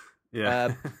Dickens?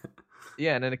 Yeah.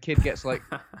 Yeah, and then a kid gets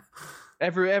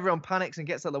everyone panics and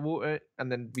gets out of the water, and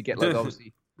then we get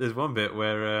obviously. There's one bit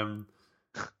where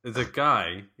there's a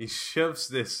guy, he shoves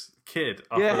this kid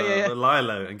off the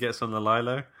lilo and gets on the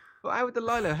lilo. Well, how would the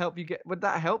lilo help you get? Would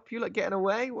that help you getting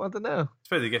away? Well, I don't know. I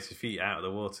suppose he gets your feet out of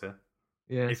the water.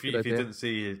 Yeah, if you didn't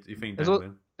see your feet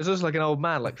dangling. It's just like an old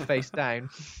man, face down,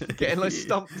 getting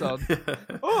stomped on.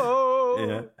 Oh,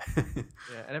 yeah.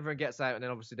 Yeah, and everyone gets out, and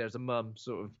then obviously there's a mum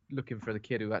sort of looking for the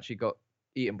kid who actually got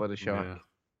eaten by the shark.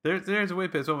 Yeah. There's a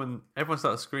weird bit as well when everyone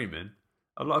starts screaming.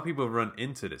 A lot of people run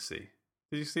into the sea.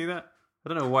 Did you see that? I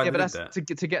don't know why they did that.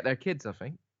 To get their kids, I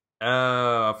think.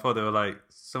 Oh, I thought they were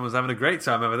someone's having a great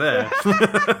time over there.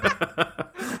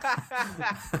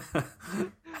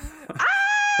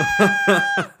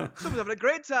 Someone's having a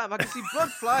great time. I can see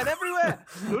blood flying everywhere.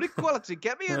 Bloody quality.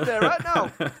 Get me in there right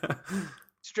now.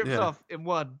 Strips off in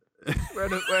one.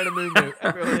 Wearing a moon.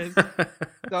 Everyone is.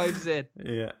 Dives in.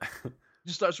 Yeah.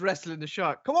 Just starts wrestling the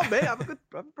shark. Come on, mate. Have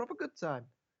a proper good time.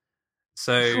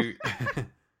 So,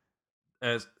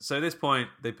 so at this point,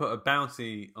 they put a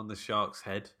bounty on the shark's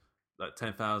head,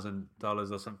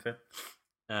 $10,000 or something.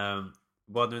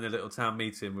 While they're in the little town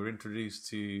meeting, we're introduced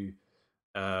to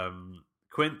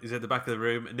Quint. He's at the back of the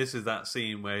room, and this is that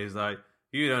scene where he's like,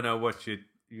 "You don't know what you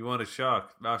want a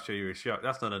shark? I'll show you a shark.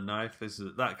 That's not a knife. This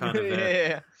is that kind of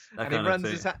yeah." And he runs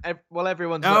his while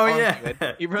everyone's he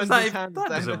runs his hands that down.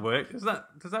 Doesn't work. Does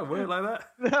that work like that?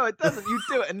 No, it doesn't. You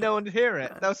do it and no one would hear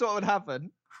it. That's what would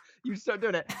happen. You start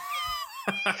doing it,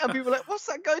 and people are like, "What's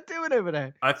that guy doing over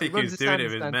there?" I think he was doing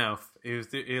it with his mouth. He was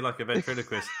like a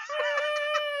ventriloquist.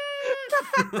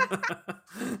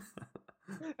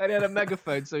 And he had a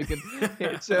megaphone so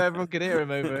so everyone could hear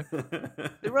him over.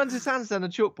 He runs his hands down the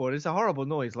chalkboard. It's a horrible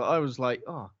noise. I was like,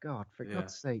 "Oh God, for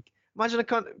God's sake!" Imagine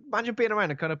being around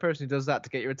a kind of person who does that to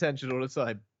get your attention all the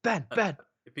time. Ben.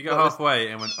 If you go halfway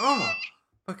and went, "Oh,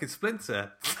 fucking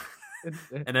Splinter,"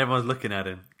 and everyone's looking at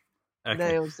him. Okay.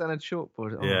 Nails down a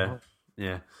chalkboard. Oh.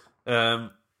 Yeah.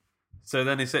 So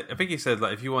then I think he said,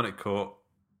 if you want it caught,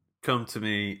 come to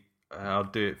me. I'll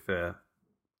do it for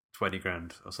 20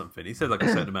 grand or something. He said a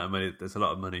certain amount of money. There's a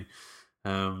lot of money.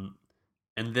 And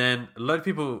then a lot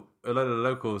of the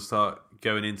locals start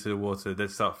going into the water. They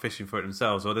start fishing for it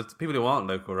themselves. Or there's people who aren't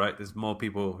local, right? There's more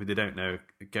people who they don't know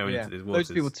going into these waters.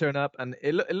 Those people turn up, and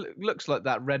it looks like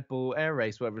that Red Bull Air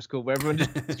Race, whatever it's called, where everyone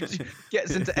just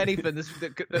gets into anything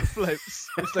that floats.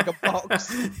 It's like a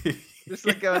box. Just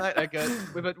like going out there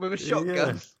with a shotgun.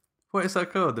 Yeah. What is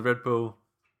that called? The Red Bull.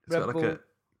 It's got like Bull, a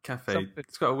cafe. Something.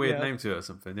 It's got a weird name to it or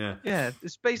something. Yeah. Yeah,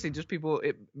 it's basically just people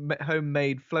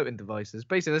homemade floating devices.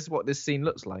 Basically, this is what this scene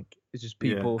looks like. It's just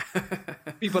people,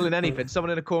 people in anything.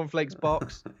 Someone in a cornflakes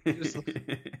box. Just,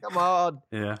 come on.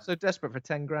 Yeah. So desperate for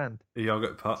 10 grand. A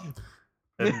yogurt pot.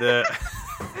 And a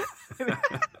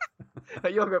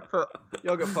yogurt pot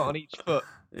on each foot.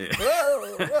 Yeah.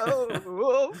 Whoa, whoa,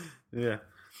 whoa. Yeah.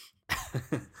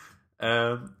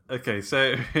 Okay,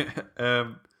 so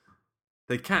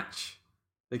they catch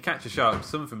a shark.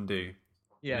 Some of them do.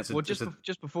 Yeah. Well, just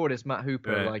before this, Matt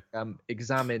Hooper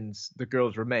examines the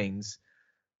girl's remains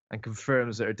and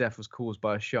confirms that her death was caused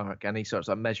by a shark, and he starts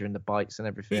measuring the bites and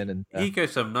everything. He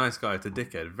goes from nice guy to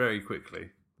dickhead very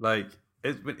quickly. Like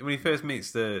when he first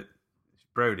meets the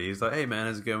Brody, he's like, "Hey man,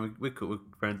 how's it going? We're cool, we're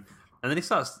friends." And then he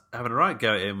starts having a right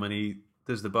go at him when he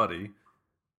does the body.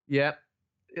 Yeah.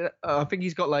 I think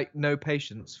he's got no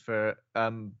patience for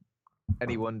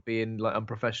anyone being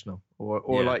unprofessional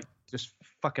or just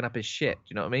fucking up his shit. Do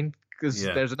you know what I mean? Because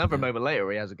there's another moment later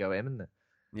where he has a go at him, isn't it?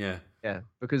 Yeah. Yeah.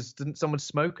 Because didn't someone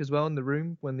smoke as well in the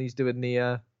room when he's doing the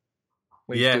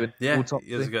autopsy? He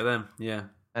has a go at them. Yeah.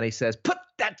 And he says, "Put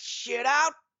that shit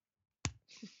out."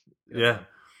 Yeah.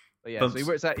 But yeah, so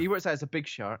he works out as a big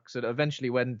shark. So that eventually,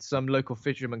 when some local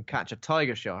fishermen catch a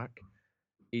tiger shark,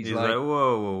 he's like,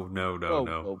 "Whoa,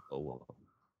 no."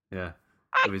 Yeah,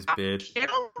 with his beard. Still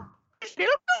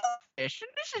fish, and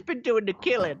this has been doing the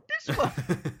killing. This one.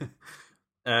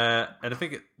 And I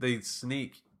think they do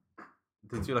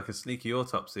a sneaky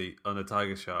autopsy on a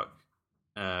tiger shark,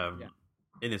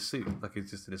 in a suit, like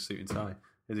he's just in a suit and tie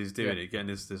as he's doing it, getting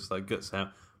his guts out.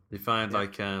 They find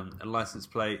a license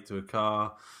plate to a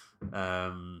car,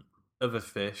 other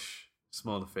fish,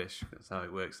 smaller fish. That's how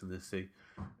it works in the sea,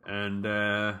 and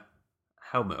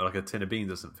helmet or a tin of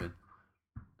beans or something.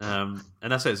 And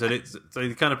that's it. So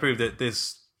they kind of prove that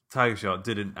this tiger shark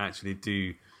didn't actually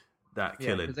do that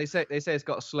killing. Because they say it's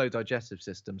got a slow digestive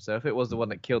system. So if it was the one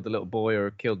that killed the little boy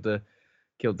or killed the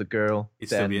girl, it'd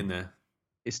still be in there.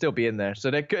 It'd still be in there. So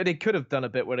they could have done a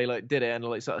bit where they did it and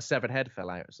sort of severed head fell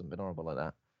out or something horrible like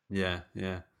that. Yeah.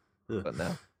 Ugh. But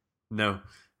no.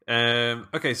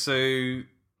 Okay, so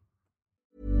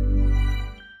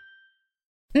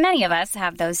many of us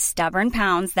have those stubborn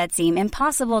pounds that seem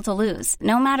impossible to lose,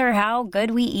 no matter how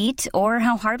good we eat or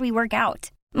how hard we work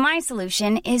out. My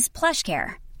solution is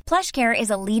PlushCare. PlushCare is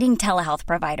a leading telehealth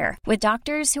provider with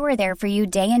doctors who are there for you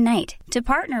day and night to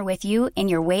partner with you in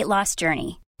your weight loss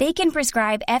journey. They can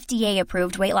prescribe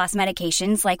FDA-approved weight loss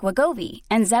medications like Wegovy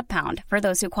and Zepbound for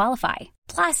those who qualify.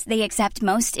 Plus, they accept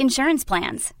most insurance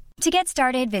plans. To get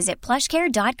started, visit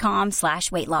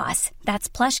plushcare.com/weightloss. That's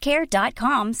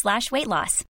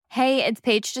plushcare.com/weightloss. Hey, it's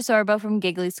Paige DeSorbo from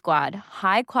Giggly Squad.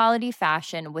 High quality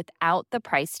fashion without the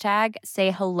price tag.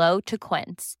 Say hello to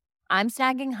Quince. I'm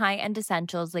snagging high-end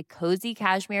essentials like cozy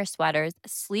cashmere sweaters,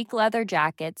 sleek leather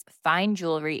jackets, fine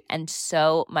jewelry, and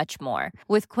so much more.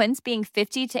 With Quince being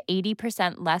 50 to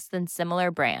 80% less than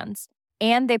similar brands.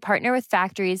 And they partner with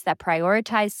factories that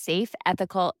prioritize safe,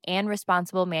 ethical, and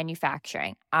responsible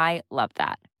manufacturing. I love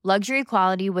that. Luxury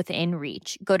quality within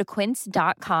reach. Go to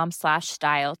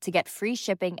quince.com/style to get free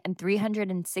shipping and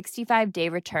 365-day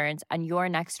returns on your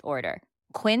next order.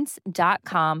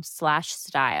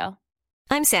 Quince.com/style.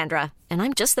 I'm Sandra, and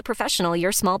I'm just the professional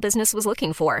your small business was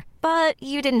looking for. But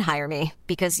you didn't hire me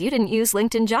because you didn't use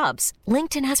LinkedIn Jobs.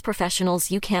 LinkedIn has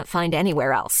professionals you can't find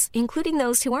anywhere else, including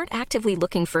those who aren't actively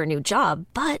looking for a new job,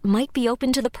 but might be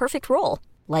open to the perfect role,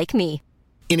 like me.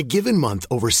 In a given month,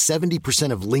 over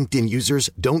 70% of LinkedIn users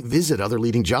don't visit other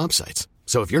leading job sites.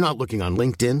 So if you're not looking on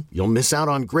LinkedIn, you'll miss out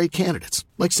on great candidates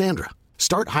like Sandra.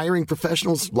 Start hiring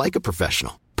professionals like a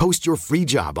professional. Post your free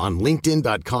job on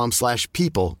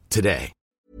linkedin.com/people today.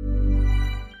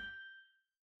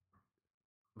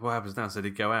 What happens now? So they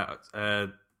go out.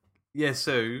 So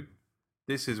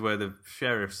this is where the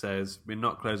sheriff says, we're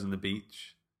not closing the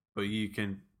beach, but you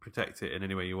can protect it in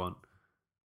any way you want.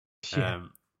 Yeah.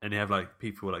 And they have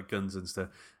people with guns and stuff.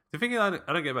 The thing I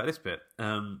don't get about this bit,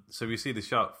 so we see the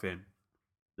shark fin,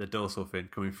 the dorsal fin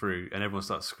coming through, and everyone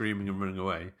starts screaming and running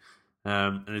away.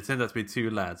 And it turns out to be two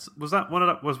lads. Was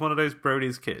one of those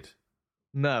Brody's kid?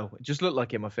 No, it just looked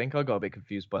like him. I think I got a bit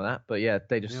confused by that, but yeah,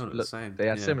 they just looked the same. They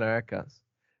had similar haircuts.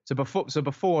 So before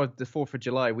the 4th of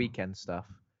July weekend stuff,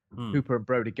 Hooper and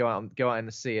Brody go out in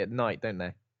the sea at night, don't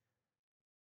they?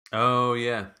 Oh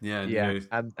yeah.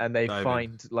 And they diving.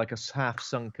 find like a half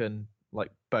sunken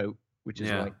like boat, which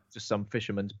is like just some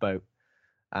fisherman's boat.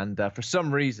 And for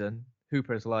some reason,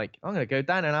 Hooper's like, I'm gonna go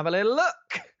down and have a little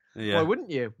look. Yeah. Why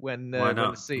wouldn't you? When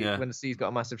the sea's got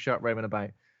a massive shark roaming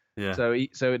about. Yeah.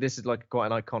 So this is like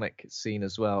quite an iconic scene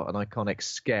as well, an iconic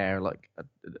scare, like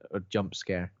a jump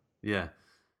scare. Yeah.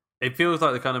 It feels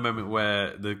like the kind of moment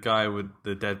where the guy with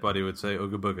the dead body would say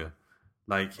 "Ooga booga,"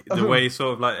 like the way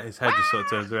sort of like his head just sort of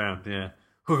turns around. Yeah,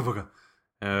 "Ooga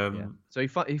booga." So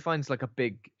he finds like a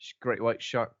big great white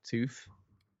shark tooth.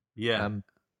 Yeah.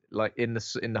 Like in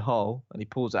the hull, and he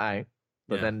pulls it out,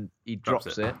 but then he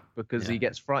drops it because he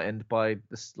gets frightened by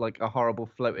this like a horrible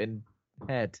floating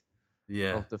head.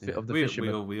 Yeah. Of the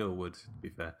fisherman. We all would, to be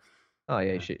fair. Oh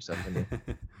yeah, he shoots something.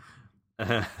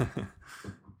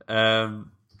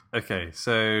 Okay,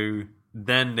 so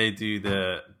then they do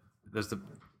the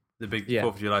big 4th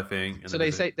of July thing. And so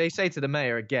they say to the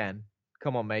mayor again,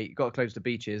 "Come on, mate, you got to close the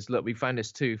beaches. Look, we found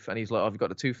this tooth." And he's like, "Oh, have you got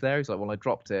the tooth there?" He's like, "Well, I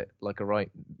dropped it like a right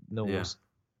nose." Yeah.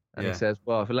 And he says,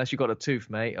 "Well, unless you got a tooth,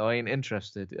 mate, I ain't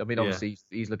interested." I mean, obviously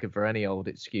he's looking for any old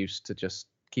excuse to just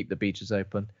keep the beaches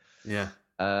open. Yeah.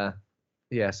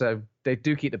 So they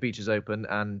do keep the beaches open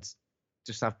and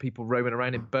just have people roaming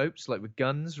around in boats, like with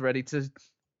guns, ready to.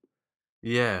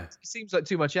 Yeah. It seems like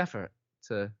too much effort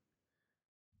to.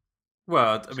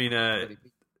 Well, I mean, they're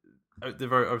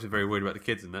obviously very worried about the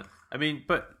kids and that. I mean,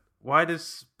 but why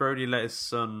does Brody let his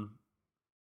son?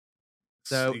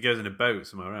 So he goes in a boat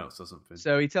somewhere else or something.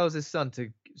 So he tells his son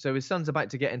to. So his son's about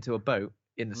to get into a boat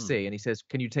in the sea, and he says,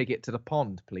 "Can you take it to the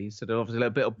pond, please?" So there's obviously a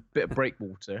bit of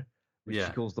breakwater, which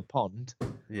he calls the pond.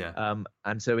 Yeah.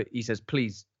 And so he says,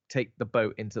 "Please take the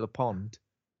boat into the pond.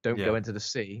 Don't go into the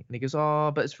sea." And he goes,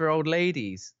 "Oh, but it's for old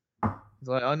ladies." He's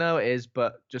like, "I know it is,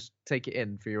 but just take it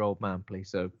in for your old man, please."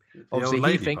 So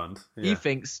obviously he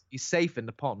thinks he's safe in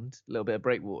the pond, a little bit of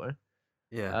breakwater.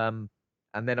 Yeah.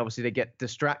 And then obviously they get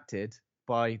distracted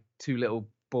by two little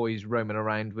boys roaming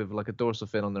around with like a dorsal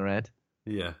fin on their head.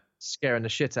 Yeah. Scaring the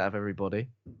shit out of everybody.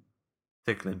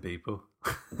 Tickling people.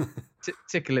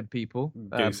 Tickling people.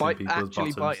 Biting them.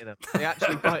 They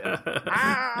actually bite them.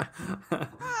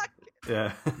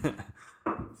 Yeah.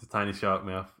 It's a tiny shark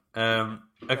mouth.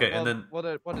 Okay, and then what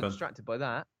are distracted by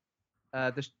that?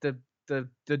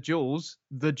 The Jules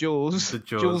the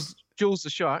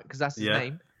shark, because that's his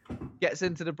name, gets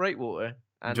into the breakwater.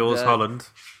 And, Jules Holland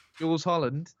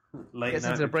gets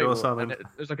into the breakwater. And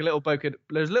there's like a little bloke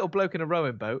in a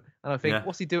rowing boat, and I think,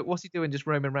 what's he doing just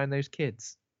roaming around those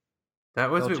kids? That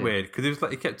was a bit weird because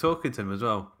he kept talking to him as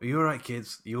well. "Are you all right,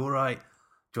 kids? Are you all right?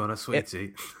 Do you want a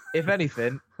sweetie?" If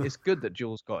anything, it's good that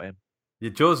Jules got him.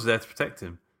 Yeah, Jules was there to protect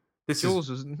him. Jules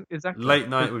was exactly late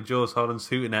night with Jules Holland's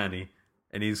hootenanny,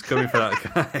 and he's coming for that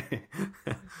guy.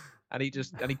 and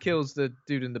he kills the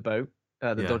dude in the boat,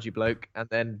 the dodgy bloke, and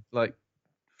then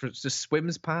just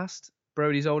swims past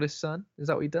Brody's oldest son. Is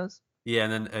that what he does? Yeah,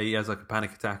 and then he has like a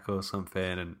panic attack or something,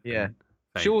 and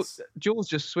Jules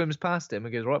just swims past him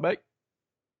and goes, "Right, mate."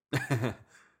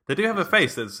 They do have a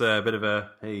face that's a bit of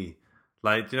a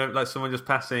like like someone just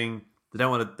passing. They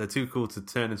don't want to. They're too cool to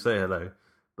turn and say hello,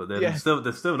 but they're still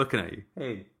looking at you.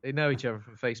 Hey, they know each other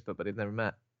from Facebook, but they've never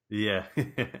met. Yeah.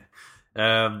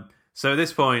 So at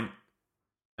this point,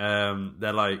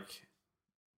 they're like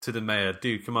to the mayor,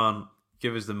 "Dude, come on,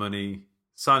 give us the money,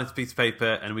 sign this piece of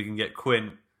paper, and we can get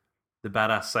Quint, the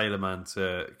badass sailor man,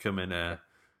 to come and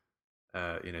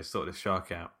sort this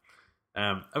shark out."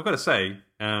 I've got to say,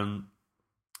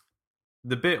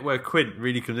 the bit where Quint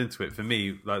really comes into it for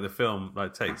me, like the film,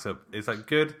 like takes up, it's like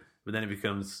good, but then it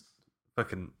becomes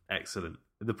fucking excellent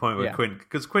at the point where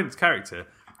because Quint's character,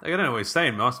 like I don't know what he's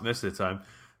saying most of the time,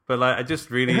 but like I just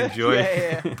really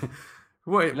enjoy.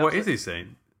 What is he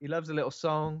saying? He loves a little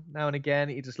song now and again.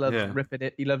 He just loves ripping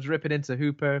it. He loves ripping into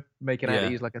Hooper, making out that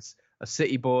he's like a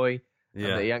city boy.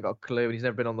 Yeah, he ain't got a clue, and he's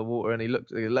never been on the water. And he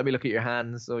looked, "Let me look at your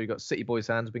hands." Or you got city boy's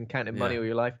hands, been counting money all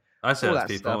your life. I say that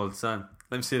to people all the time.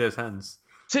 Let me see those hands.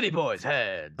 City boy's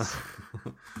hands.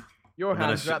 Your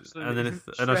hands are absolutely.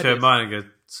 And I show mine and go,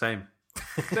 same.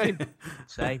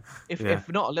 Same. If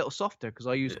not a little softer, because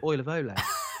I use oil of Olay.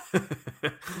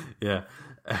 Yeah.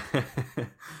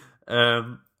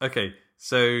 Okay,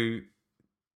 so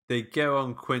they go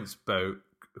on Quint's boat.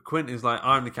 Quint is like,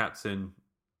 "I'm the captain.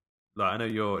 Like, I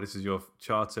know this is your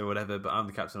charter or whatever, but I'm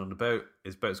the captain on the boat."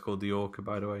 His boat's called the Orca,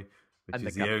 by the way, which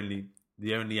is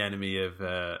the only enemy of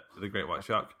the Great White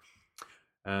Shark.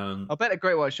 I bet the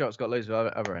Great White Shark's got loads of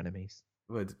other enemies.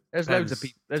 There's loads of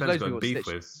people. There's loads of people beef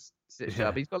with.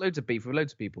 He's got loads of beef with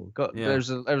loads of people. There's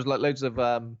like loads of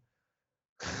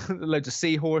loads of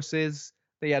seahorses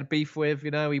that he had beef with.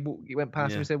 You know, he went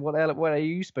past him and said, "What are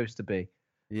you supposed to be?"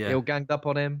 Yeah. They all ganged up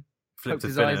on him, Flipped poked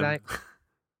his eyes out.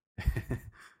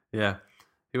 Yeah.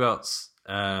 Who else?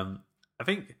 I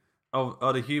think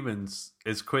are the humans,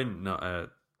 is Quint not a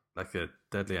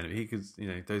deadly enemy? He could,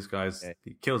 those guys. Yeah.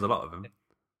 He kills a lot of them.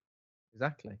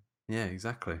 Exactly. Yeah,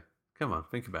 exactly. Come on,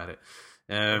 think about it.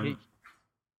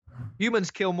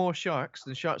 Humans kill more sharks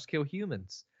than sharks kill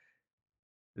humans.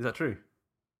 Is that true?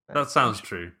 That sounds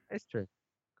true. It's true.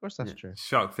 Of course, that's true.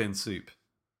 Shark fin soup.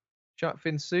 Shark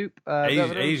fin soup.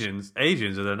 Asians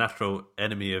are the natural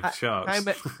enemy of sharks.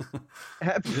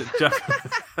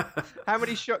 How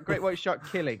many great white shark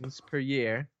killings per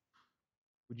year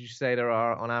would you say there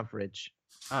are on average?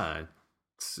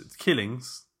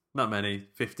 Killings, not many.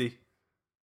 50.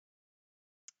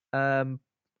 Oh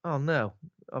no!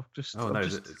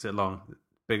 It's long,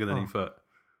 bigger than your foot.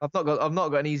 I've not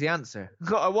got an easy answer.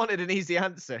 I wanted an easy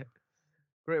answer.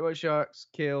 Great white sharks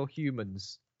kill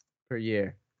humans per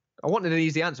year. I wanted an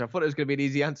easy answer. I thought it was going to be an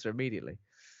easy answer immediately.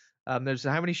 There's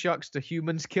how many sharks do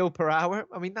humans kill per hour?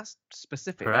 I mean, that's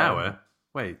specific. Per hour?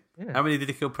 Wait, how many did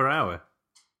he kill per hour?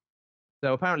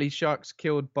 So apparently sharks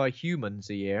killed by humans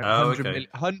a year.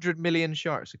 100 million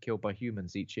sharks are killed by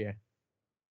humans each year.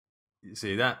 You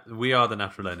see, that we are the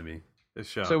natural enemy of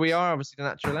sharks. So we are obviously the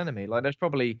natural enemy. Like there's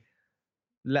probably,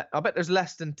 I bet there's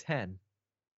less than 10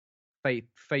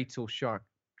 fatal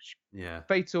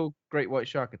fatal great white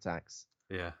shark attacks.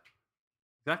 Yeah,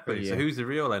 exactly. So who's the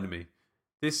real enemy?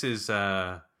 This is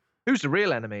who's the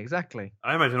real enemy? Exactly.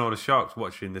 I imagine all the sharks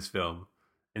watching this film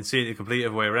and seeing it the complete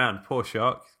other way around. Poor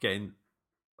shark getting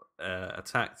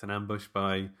attacked and ambushed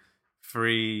by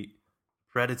 3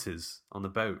 predators on the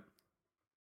boat.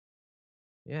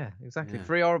 Yeah, exactly. Yeah.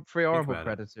 3 horrible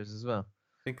predators as well.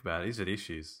 Think about it. These are the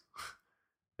issues.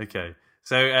 Okay.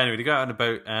 So anyway, they go out on the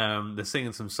boat. They're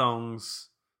singing some songs.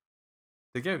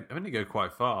 I think they go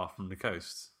quite far from the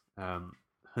coast,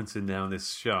 hunting down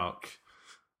this shark.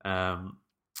 And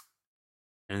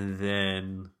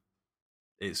then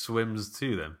it swims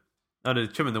to them. Oh, they're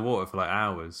chumming the water for like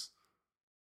hours.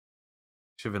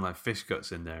 Shoving like fish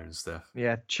guts in there and stuff.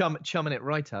 Yeah, chumming it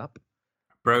right up.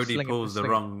 Brody pulls the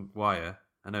wrong wire.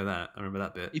 I know that. I remember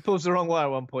that bit. He pulls the wrong wire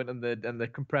at one point, and the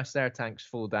compressed air tanks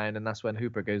fall down, and that's when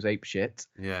Hooper goes ape shit.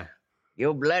 Yeah.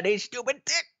 You bloody stupid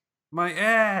dick! My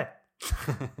air!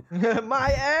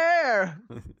 My air!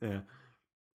 Yeah.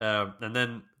 And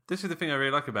then this is the thing I really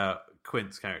like about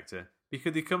Quint's character,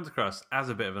 because he comes across as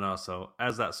a bit of an arsehole,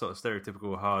 as that sort of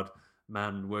stereotypical hard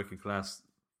man, working class,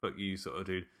 fuck you sort of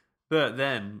dude. But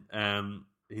then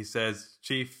he says,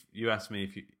 "Chief, you asked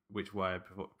me which wire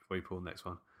before you pull the next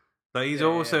one." But he's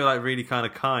also like really kind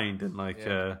of kind and like he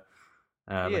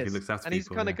looks after people. And he's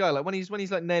the kind of guy like when he's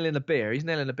like nailing a beer, he's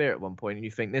nailing a beer at one point, and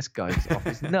you think this guy's off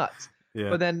his nuts.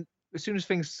 Yeah. But then as soon as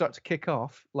things start to kick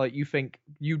off, like you think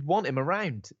you'd want him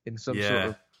around in some sort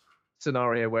of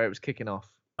scenario where it was kicking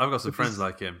off. I've got some friends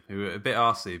like him who are a bit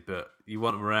arsey, but you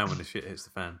want him around when the shit hits the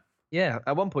fan. Yeah,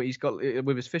 at one point he's got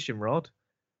with his fishing rod.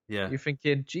 Yeah, you're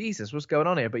thinking, Jesus, what's going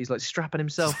on here? But he's like strapping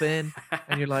himself in,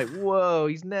 and you're like, whoa,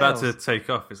 he's nailed. About to take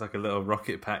off. It's like a little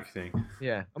rocket pack thing.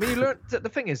 Yeah, I mean, you learn. The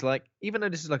thing is, like, even though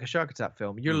this is like a shark attack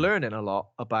film, you're learning a lot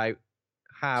about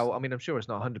how. I mean, I'm sure it's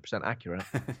not 100% accurate,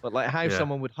 but like how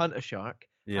someone would hunt a shark,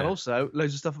 and also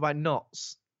loads of stuff about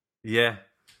knots. Yeah,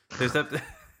 there's that.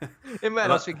 In my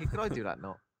head, I was thinking, could I do that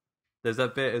knot? There's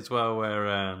that bit as well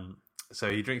where so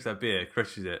he drinks that beer,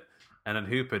 crushes it. And then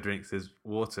Hooper drinks his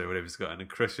water, whatever he's got, and then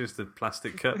crushes the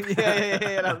plastic cup.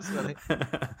 yeah, that's funny.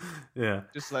 Yeah.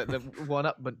 Just like the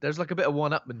one-upman. There's like a bit of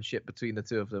one-upmanship between the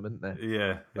two of them, isn't there?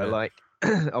 Yeah. But like,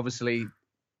 obviously,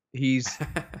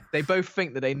 they both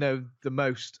think that they know the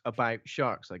most about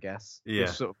sharks, I guess. Yeah.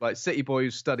 It's sort of like City Boy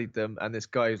who's studied them, and this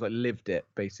guy who's like lived it,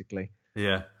 basically.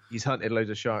 Yeah. He's hunted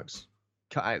loads of sharks,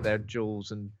 cut out their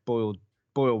jaws, and boil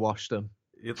washed them.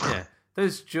 Yeah.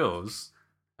 Those jaws,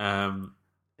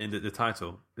 in the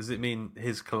title, does it mean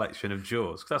his collection of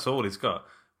jaws? Because that's all he's got.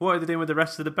 What are they doing with the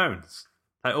rest of the bones?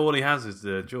 Like all he has is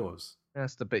the jaws.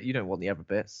 That's the bit you don't want. The other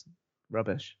bits,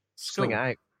 rubbish. Sling it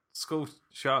out.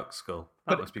 Shark skull.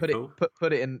 That must be cool.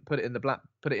 Put it in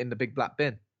the big black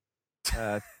bin.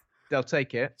 They'll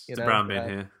take it. The brown bin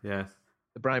here. Yeah.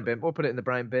 The brown bin, or put it in the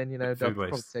brown bin. They'll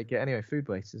probably take it anyway. Food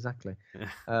waste, exactly.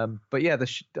 Yeah. But yeah,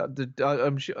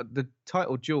 I'm sure the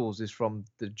title Jaws is from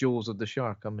the jaws of the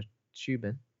shark. I'm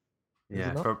assuming.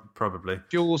 Yeah, probably.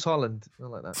 Jules Holland. I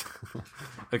like that.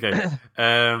 Okay.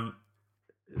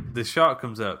 The shark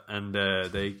comes up and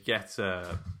they get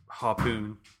a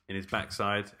harpoon in his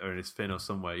backside or in his fin or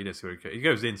somewhere. You don't see where he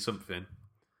goes in something.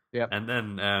 Yeah. And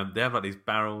then they have like these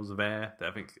barrels of air that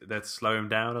I think they'd slow him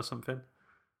down or something.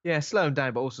 Yeah, slow him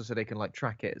down, but also so they can like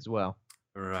track it as well.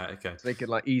 Right. Okay. So they could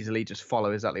like easily just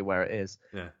follow exactly where it is.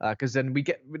 Yeah. Because then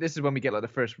this is when we get like the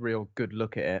first real good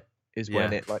look at it. Is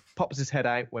when it like pops his head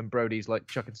out when Brody's like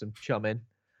chucking some chum in.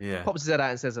 Yeah. Pops his head out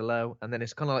and says hello, and then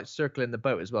it's kind of like circling the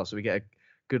boat as well. So we get a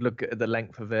good look at the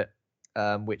length of it,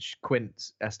 which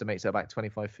Quint estimates at about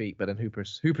 25 feet, but then Hooper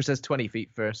says 20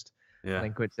 feet first. Yeah. And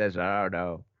then Quint says, "Oh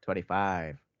no,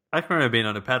 25." I can remember being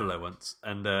on a peddler once,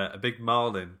 and a big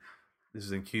marlin. This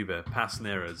was in Cuba. Passed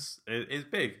near us. It's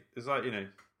big. It's like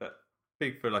but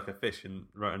big for like a fish and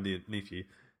right underneath you.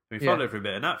 And we followed it for a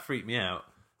bit, and that freaked me out.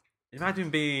 Imagine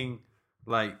being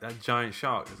like that giant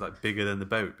shark that's like bigger than the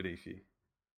boat beneath you.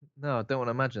 No, I don't want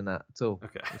to imagine that at all.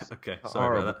 Okay.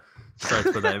 Sorry about that. Sorry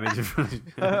to put that image in front of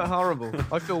you. Horrible.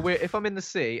 I feel weird. If I'm in the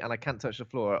sea and I can't touch the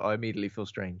floor, I immediately feel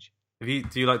strange. Do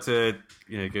you like to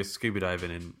go scuba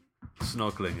diving and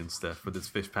snorkeling and stuff with this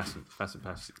fish passing?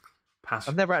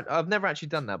 I've never actually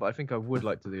done that, but I think I would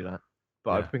like to do that.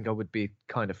 But I think I would be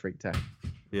kind of freaked out.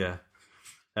 Yeah.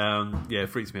 It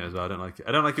freaks me out as well. I don't like it.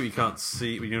 I don't like it when you can't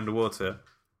see when you're underwater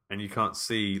and you can't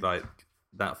see like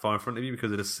that far in front of you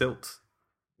because of the silt.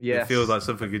 Yeah, it feels like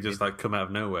something could just like come out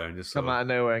of nowhere and just come out of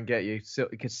nowhere and get you.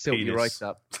 It could silt you right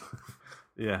up.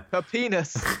 Yeah, a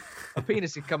penis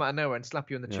could come out of nowhere and slap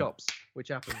you in the chops, which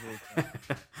happens all the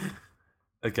time.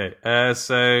 Okay,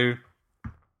 so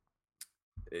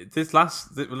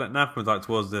now comes like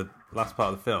towards the last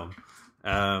part of the film,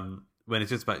 when it's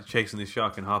just about chasing the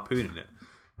shark and harpooning it.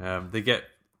 They get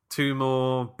 2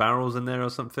 more barrels in there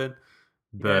or something.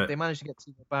 But they managed to get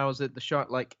 2 more barrels at the shark,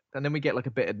 and then we get like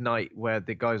a bit at night where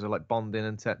the guys are like bonding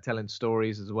and telling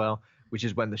stories as well, which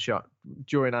is when the shark,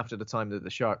 after the time that the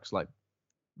sharks like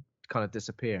kind of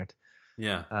disappeared.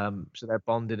 Yeah. So they're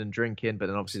bonding and drinking, but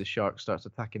then obviously the shark starts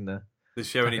attacking They're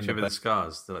showing each other the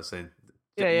scars. They're like saying,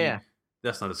 yeah.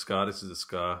 That's not a scar. This is a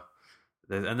scar.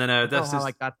 And then that's how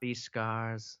I got these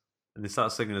scars. And they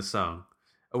start singing a song.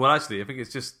 Well, actually, I think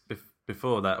it's just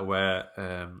before that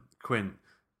where Quint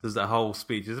does that whole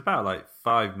speech. It's about like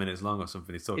 5 minutes long or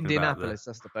something. He's talking Indianapolis,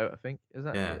 that's the boat, I think. Is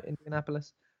that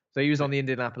Indianapolis? So he was on the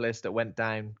Indianapolis that went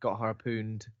down, got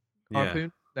harpooned.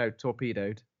 Harpooned? Yeah. No,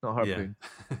 torpedoed. Not harpooned.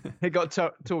 Yeah. It got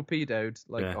torpedoed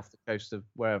off the coast of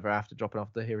wherever after dropping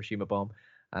off the Hiroshima bomb.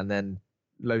 And then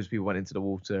loads of people went into the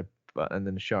water, and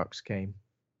then the sharks came.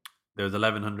 There was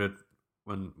 1,100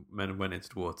 when men went into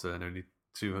the water and only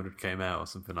 200 came out or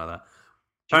something like that.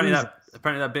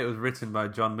 Apparently that bit was written by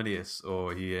John Milius,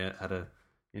 or he had a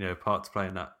part to play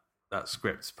in that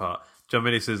script part. John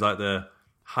Milius is like the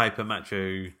hyper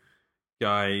macho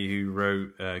guy who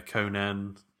wrote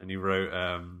Conan, and he wrote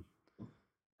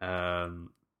there's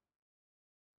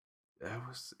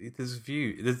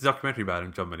a documentary about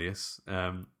him, John Milius.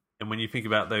 And when you think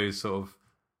about those sort of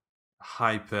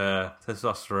hyper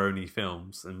testosterone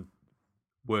films and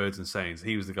words and sayings,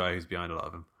 he was the guy who's behind a lot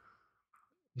of them.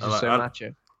 He's so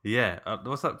macho. Yeah.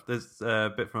 What's that? There's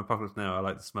a bit from Apocalypse Now. I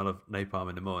like the smell of napalm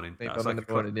in the morning. Napalm in the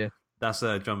morning, yeah. That's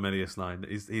a John Milius line.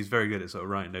 He's very good at sort of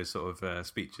writing those sort of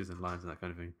speeches and lines and that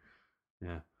kind of thing.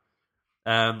 Yeah.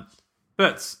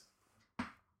 But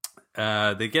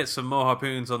they get some more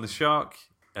harpoons on the shark.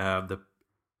 The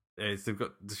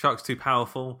shark's too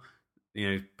powerful.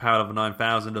 Power level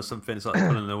 9,000 or something. It's like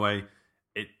pulling it away.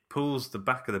 It pulls the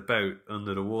back of the boat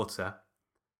under the water,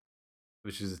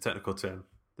 which is a technical term.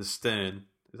 The stern.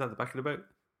 Is that the back of the boat?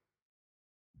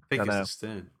 I think it's the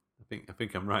stern. I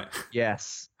think I'm right.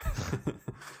 Yes.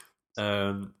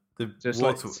 Just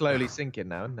water slowly sinking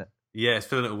now, isn't it? Yeah, it's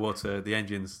filling it with water. The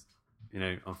engine's,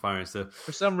 on fire and stuff.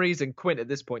 For some reason, Quint at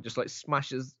this point just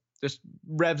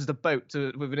revs the boat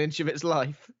with an inch of its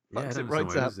life. Fucks it right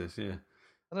up. What is this? Yeah.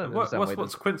 I don't know.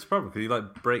 What's Quint's problem? Because he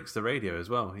breaks the radio as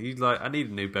well. He's like, I need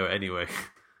a new boat anyway.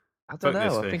 I don't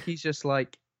know. I think he's just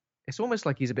like, it's almost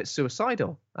like he's a bit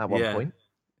suicidal at one point.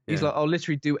 He's like, I'll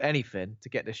literally do anything to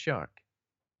get this shark.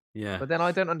 Yeah. But then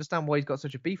I don't understand why he's got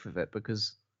such a beef with it,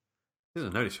 because he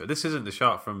doesn't know the shark. This isn't the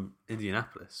shark from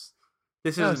Indianapolis.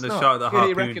 This isn't the shark that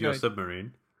harpooned your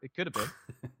submarine. It could have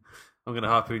been. I'm going to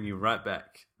harpoon you right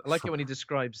back. I like it when he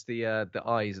describes the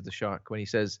eyes of the shark, when he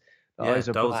says the eyes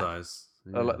are doll's black. Eyes.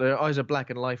 Yeah. Their eyes are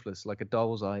black and lifeless, like a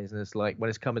doll's eyes, and it's like when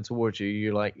it's coming towards you,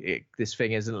 you're like, this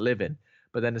thing isn't living.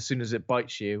 But then as soon as it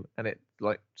bites you and it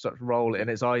like starts rolling, and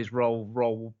its eyes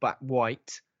roll back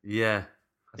white. Yeah,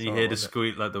 and you hear the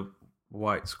squeak, like the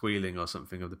white squealing or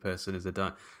something of the person as they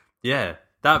die. Yeah,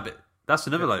 that bit. That's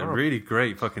another really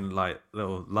great fucking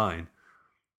little line.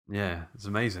 Yeah, it's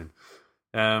amazing.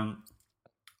 Oh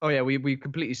yeah, we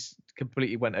completely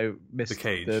completely went out, missed the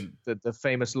cage, the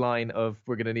famous line of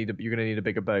you're gonna need a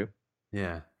bigger boat.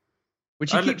 Yeah,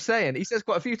 which he keeps saying. He says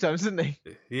quite a few times, doesn't he?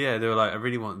 Yeah, they were like, I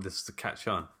really want this to catch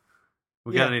on.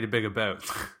 We're gonna need a bigger boat.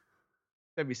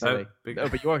 Don't be silly. Oh,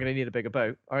 but you are gonna need a bigger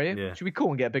boat, are you? Yeah. Should we call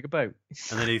and get a bigger boat?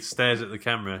 And then he stares at the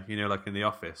camera, like in The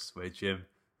Office, where Jim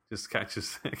just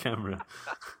catches the camera.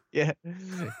 Yeah,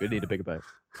 we need a bigger boat.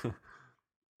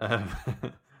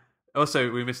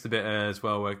 Also, we missed a bit as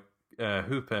well where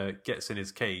Hooper gets in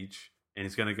his cage and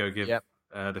he's going to go give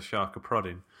the shark a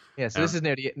prodding. Yeah, so this is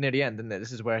near the end, isn't it?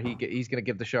 This is where he's going to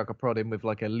give the shark a prodding with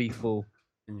like a lethal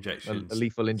injection, a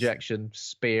lethal injection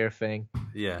spear thing.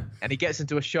 Yeah, and he gets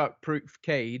into a shark-proof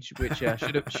cage, which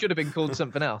should have been called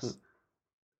something else.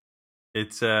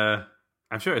 It's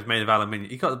I'm sure it's made of aluminium.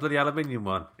 He got the bloody aluminium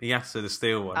one. He asked for the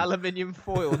steel one. Aluminium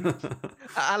foil.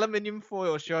 Aluminium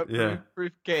foil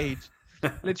shark-proof cage.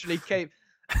 Literally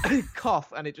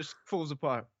cough and it just falls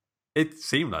apart. It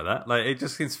seemed like that. Like it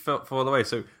just seems to fall away.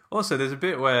 So also there's a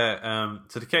bit where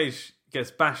so the cage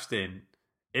gets bashed in.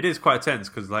 It is quite tense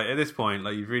because like at this point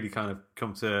like you've really kind of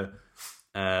come to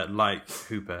like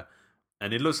Hooper,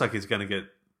 and it looks like he's going to get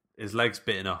his legs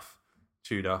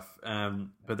chewed off.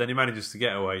 But then he manages to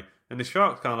get away, and the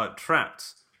shark's kind of like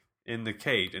trapped in the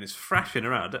cage, and it's thrashing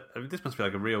around. I mean, this must be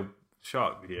like a real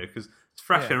shark here because it's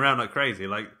thrashing around like crazy,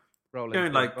 like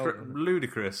rolling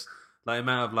ludicrous, like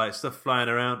amount of like stuff flying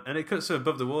around, and it cuts so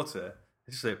above the water.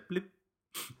 It's just like blip.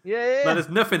 Yeah. Like, there's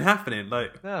nothing happening.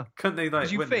 Like, no. Couldn't they like?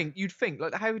 You'd think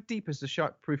like, how deep has the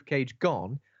shark-proof cage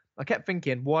gone? I kept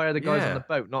thinking, why are the guys on the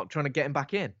boat not trying to get him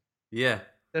back in? Yeah.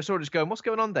 They're sort of just going, what's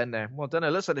going on then there? Well, I don't know.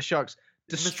 Looks like the shark's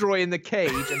destroying the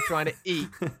cage and trying to eat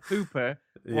Hooper.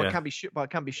 Well, I can't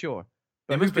be sure.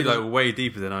 But it must be like way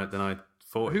deeper than I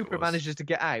thought. Hooper manages to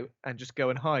get out and just go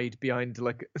and hide behind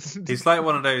like. He's like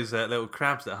one of those little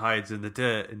crabs that hides in the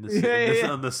dirt on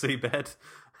the seabed.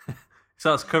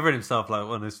 Starts covering himself like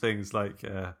one of those things, like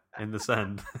in the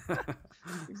sand.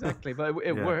 Exactly, but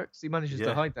it works. He manages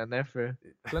to hide down there for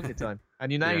plenty of time,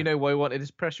 and you know why he wanted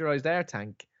his pressurized air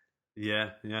tank.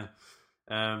 Yeah.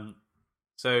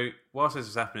 So whilst this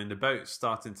is happening, the boat's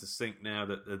starting to sink now.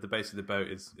 That the base of the boat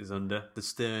is under the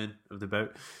stern of the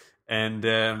boat, and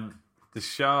the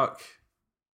shark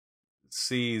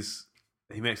sees.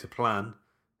 He makes a plan.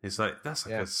 It's like that's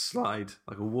like a slide,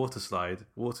 like a water slide,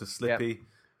 water slippy. Yep.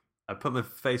 I put my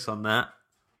face on that.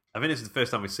 I think this is the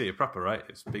first time we see it proper, right?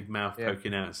 It's big mouth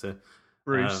poking out. It's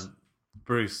Bruce.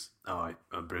 Bruce. Oh,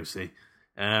 I'm Brucey.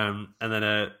 And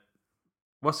then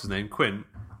what's his name? Quint.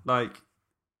 Like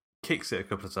kicks it a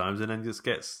couple of times and then just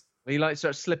gets. He like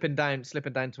starts slipping down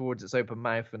towards its open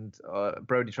mouth, and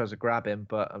Brody tries to grab him,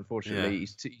 but unfortunately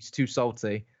he's too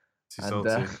salty.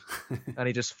 And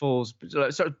he just falls.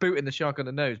 Starts booting the shark on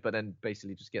the nose, but then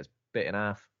basically just gets bit in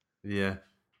half. Yeah.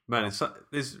 Man, it's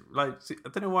like I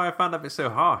don't know why I found that bit so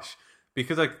harsh,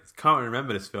 because I can't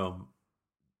remember this film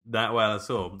that well at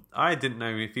all. I didn't know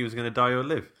if he was going to die or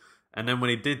live, and then when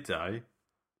he did die,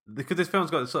 because this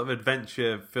film's got a sort of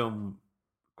adventure film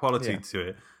quality to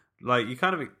it, like you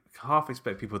kind of half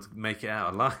expect people to make it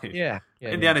out alive. Yeah.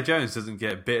 Indiana Jones doesn't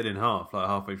get bitten in half like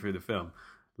halfway through the film.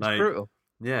 Like, it's brutal.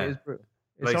 Yeah, it is brutal.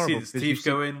 It's like horrible, see his teeth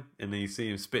go in, and then you see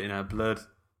him spitting out blood.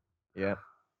 Yeah,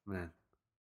 man.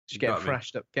 Just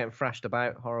getting thrashed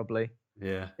about horribly.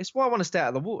 Yeah, it's why I want to stay out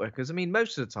of the water, because I mean,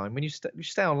 most of the time when you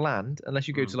stay on land, unless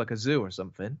you go to like a zoo or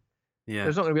something,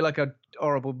 there's not going to be like a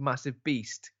horrible massive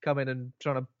beast coming and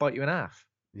trying to bite you in half.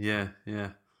 Yeah.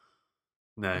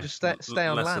 No, just stay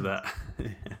on less land. Of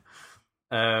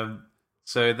that.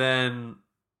 So then,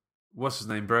 what's his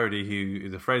name? Brody, who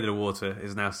is afraid of the water,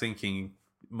 is now sinking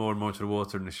more and more to the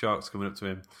water, and the shark's coming up to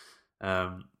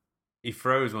him. He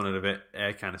throws one of the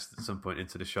air canisters at some point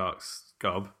into the shark's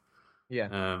gob.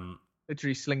 Yeah.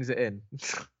 Literally slings it in.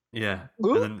 Yeah.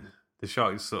 And then the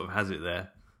shark just sort of has it there,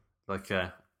 like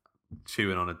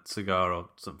chewing on a cigar or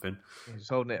something. He's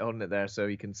holding it there so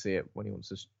he can see it when he wants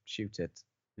to shoot it.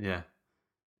 Yeah.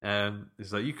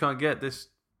 It's like, you can't get this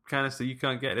canister,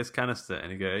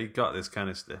 and he got this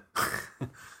canister.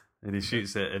 And he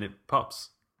shoots it and it pops.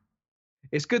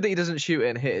 It's good that he doesn't shoot it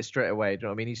and hit it straight away. Do you know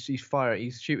what I mean?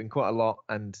 He's shooting quite a lot,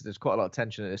 and there's quite a lot of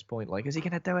tension at this point. Like, is he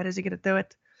going to do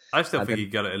it? I still think he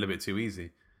got it a little bit too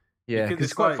easy. Yeah, because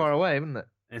it's quite far away, isn't it?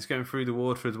 It's going through the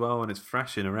water as well, and it's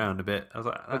thrashing around a bit. I was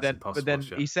like, that's impossible. But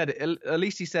then he said it, at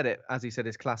least he said it, as he said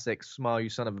his classic, "Smile, you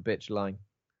son of a bitch" line.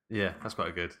 Yeah, that's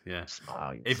quite good. Yeah.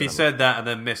 Smile, you If son he of a- said that and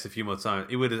then missed a few more times,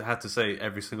 he would have had to say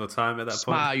every single time at that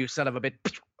Smile, point. you son of a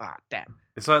bitch. Ah, damn.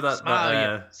 It's like that. Smile,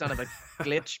 that you son of a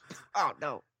glitch. Oh,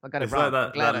 no. I got it it's wrong.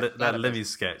 like Glad I that missed. Lemmy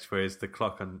sketch where it's the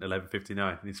clock on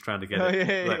 11:59 and he's trying to get Oh, it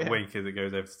yeah, yeah. wink as it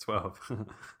goes over to 12.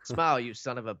 Smile, you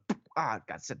son of a... Ah,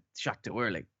 got shot too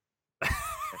early.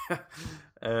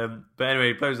 But anyway,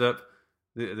 he blows up.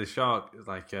 The shark is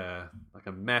like a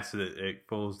mess. It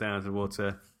falls down to the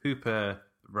water. Hooper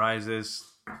rises,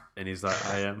 and he's like,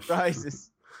 "I am." Rises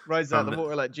out of the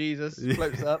water like Jesus.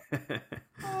 Floats up.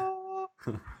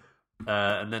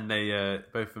 And then they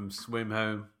both of them swim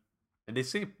home, and they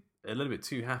seem a little bit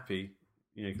too happy,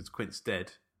 because Quint's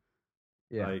dead.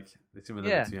 Yeah. Like they seem a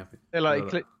little bit too happy. They're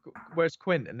like, where's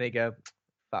Quint? And they go,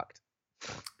 fucked.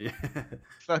 Yeah.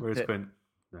 Fucked Where's it. Quint?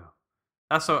 No.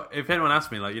 That's what. If anyone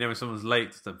asks me, like, when someone's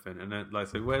late to something, and then like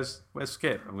say, "Where's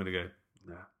Skip?" I'm gonna go,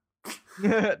 "No."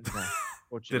 No,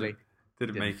 fortunately,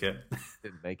 Didn't make it.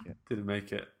 didn't make it. Didn't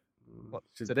make it. What,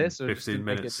 Should to be this or just 15 didn't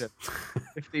make minutes. it to-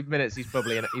 15 minutes. He's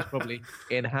probably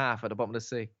in half at the bottom of the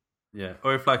sea. Yeah.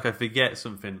 Or if like I forget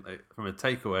something like, from a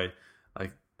takeaway,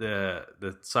 like the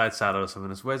side salad or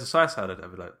something, it's, "Where's the side salad?"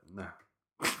 I'd be like, "No."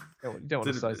 You don't want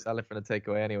a Didn't- side salad for the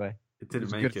takeaway anyway. It didn't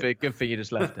It's make good it. Good for you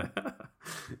just left it.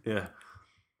 Yeah.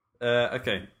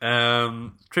 Okay.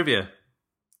 Trivia.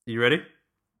 You ready?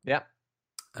 Yeah.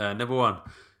 Number one.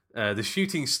 The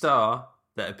shooting star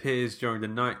that appears during the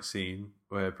night scene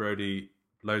where Brody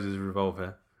loads his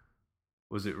revolver,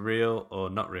 was it real or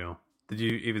not real? Did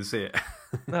you even see it?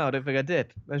 No, I don't think I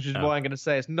did. Which is Oh. why I'm going to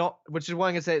say it's not. Which is why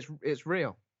I'm going to say it's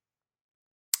real.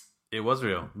 It was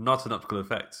real, not an optical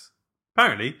effect.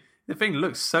 Apparently, the thing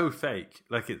looks so fake,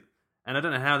 and I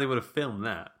don't know how they would have filmed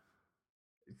that.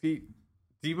 You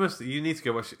need to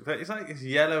go watch it. It's like this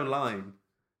yellow line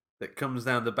that comes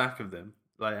down the back of them,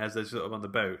 like as they're sort of on the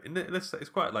boat, and it's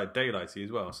quite like daylighty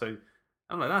as well. So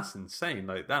I'm like, that's insane.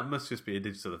 Like that must just be a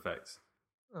digital effect.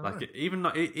 Oh, Like right. it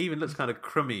even looks kind of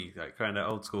crummy, like kind of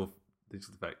old school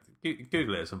digital effect.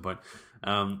 Google it at some point.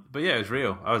 But yeah, it was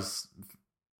real. I was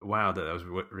wowed that was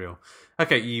real.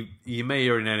 Okay, you may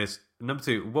already know this. Number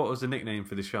two, what was the nickname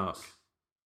for the shark?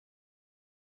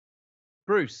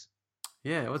 Bruce.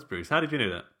 Yeah, it was Bruce. How did you know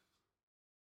that?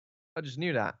 I just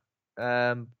knew that.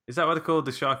 Is that what they called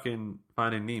the shark in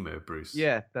Finding Nemo, Bruce?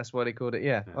 Yeah, that's why they called it.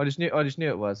 Yeah, I just knew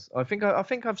it was. I think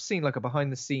I've seen like a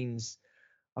behind the scenes.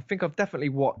 I think I've definitely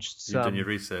watched You've done some your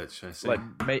research, I see.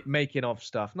 like making of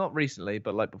stuff. Not recently,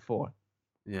 but like before.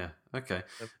 Yeah. Okay.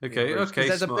 Okay. Okay.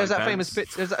 There's that famous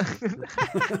pants.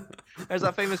 picture. There's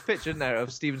that famous picture in there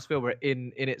of Steven Spielberg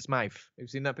in its mouth. Have you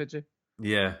seen that picture?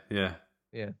 Yeah. Yeah.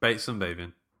 Yeah. Bait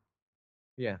sunbathing.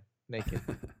 Yeah, naked.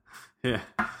 Yeah.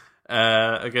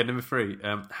 Okay. Number three.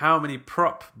 How many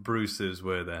prop Bruces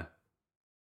were there?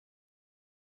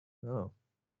 Oh.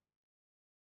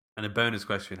 And a bonus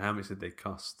question: how much did they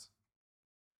cost?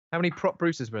 How many prop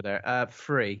Bruces were there?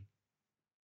 3.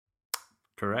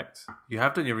 Correct. You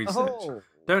have done your research. Oh,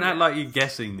 Don't act like you're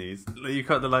guessing these. You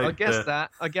got the like. I guessed that.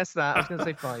 I was going to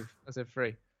say 5. I said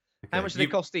 3. How Okay, much do they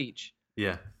cost each?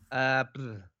 Yeah.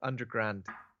 100 grand.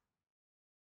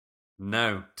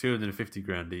 No, 250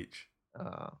 grand each.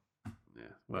 Oh. Yeah.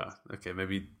 Well, okay,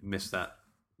 maybe missed that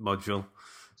module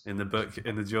in the book,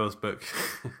 in the Jaws book,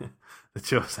 the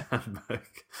Jaws handbook.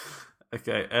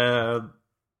 Okay.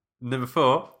 Number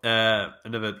 4.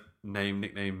 Another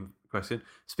nickname question.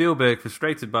 Spielberg,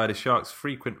 frustrated by the shark's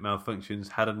frequent malfunctions,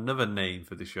 had another name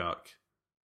for the shark.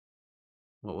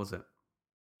 What was it?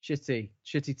 Shitty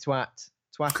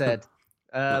twat head.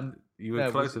 You were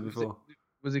no, closer before.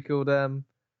 Was it called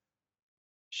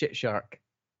Shit Shark?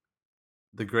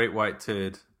 The Great White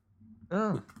Turd.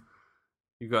 Oh.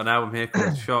 You've got an album here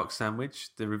called Shark Sandwich.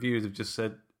 The reviews have just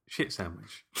said shit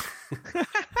sandwich. I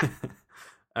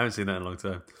haven't seen that in a long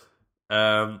time.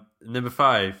 Number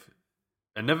 5.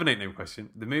 Another nickname question.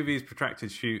 The movie's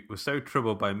protracted shoot was so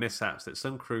troubled by mishaps that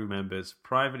some crew members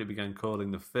privately began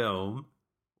calling the film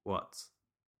what?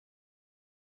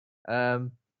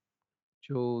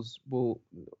 Jules Wall.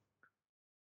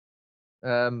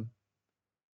 I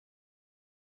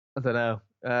don't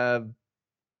know.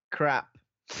 Crap.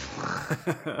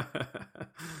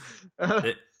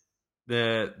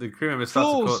 The crew members started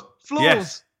to Flaws. call. Flaws.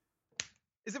 Yes.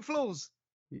 Is it Flaws?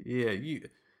 Yeah.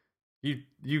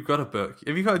 You got a book.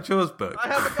 Have you got a Jaws book? I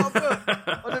haven't got a book.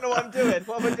 I don't know what I'm doing.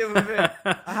 What am I doing with it?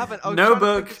 I haven't. I was No trying to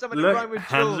think book. of something that rhymed Look, with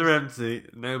hands Jules. are empty.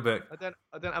 No book. I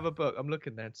don't have a book. I'm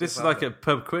looking there. This is like a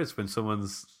pub quiz when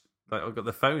someone's like, I've got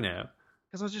the phone out.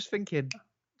 Because I was just thinking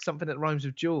something that rhymes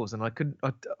with Jaws, and I couldn't.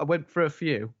 I went through a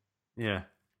few. Yeah.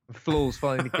 And Flaws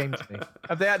finally came to me.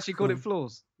 Have they actually called it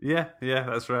Flaws? Yeah,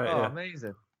 that's right. Oh, yeah.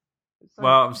 amazing.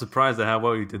 Well, I'm surprised at how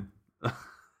well you did.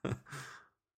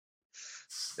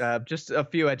 Just a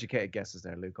few educated guesses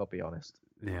there, Luke. I'll be honest.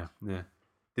 Yeah.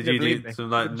 Did you do some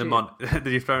like mnemonic? Did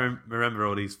you try and remember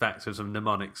all these facts with some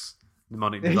mnemonic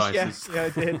devices? yeah, I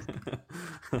did.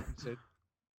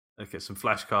 Okay, some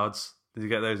flashcards. Did you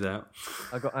get those out?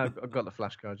 I've got the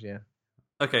flashcards. Yeah.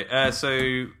 Okay, so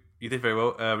you did very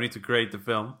well. We need to grade the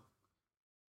film.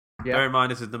 Yeah. Bear in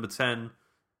mind, this is number 10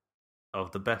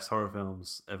 of the best horror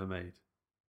films ever made.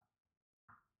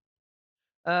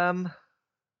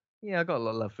 Yeah, I got a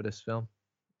lot of love for this film.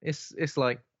 It's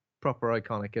like proper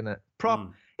iconic, isn't it?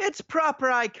 It's proper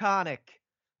iconic.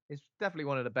 It's definitely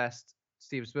one of the best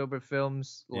Steven Spielberg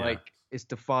films. Like it's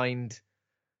defined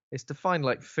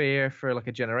like fear for like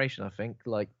a generation, I think.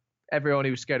 Like everyone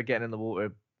who was scared of getting in the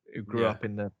water who grew up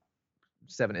in the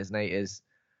 70s and 80s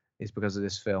is because of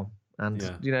this film. And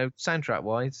soundtrack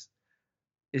wise,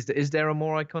 is there a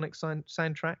more iconic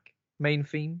soundtrack? Main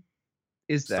theme?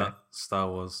 Is there? Star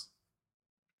Wars.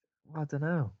 I don't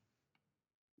know.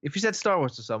 If you said Star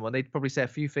Wars to someone, they'd probably say a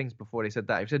few things before they said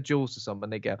that. If you said Jaws to someone,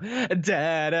 they'd go,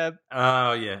 da-da.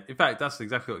 Oh, yeah. In fact, that's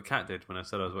exactly what Kat did when I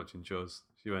said I was watching Jaws.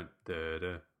 She went,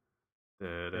 da-da,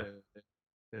 da-da.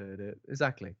 Da-da.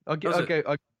 Exactly. I'd give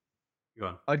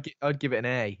it an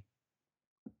A.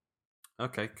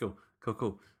 Okay, cool.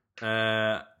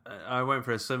 I went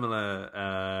for a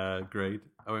similar grade.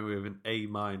 I went with an A-,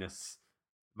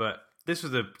 but this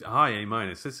was a high A-.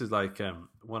 This is like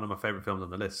one of my favorite films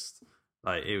on the list.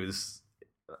 Like it was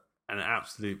an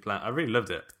absolute plan. I really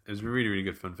loved it. It was a really, really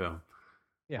good fun film.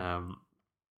 Yeah.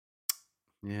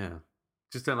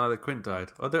 Just don't like that Quint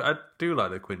died. Although I do like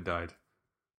that Quint died.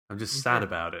 I'm just sad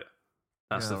about it.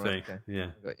 That's the thing. Okay. Yeah.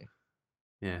 I got you.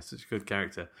 Yeah, such a good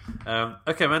character.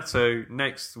 Okay, man. So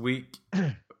next week,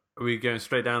 are we going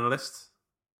straight down the list?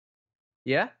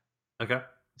 Yeah. Okay.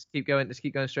 Let's keep going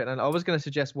straight down. I was going to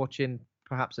suggest watching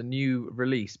perhaps a new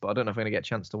release, but I don't know if I'm going to get a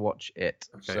chance to watch it.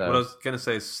 Okay. Well, I was going to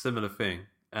say a similar thing.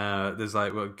 There's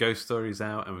like Ghost Stories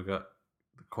out, and we've got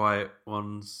The Quiet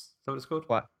Ones. Is that what it's called?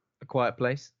 A Quiet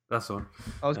Place. That's the one.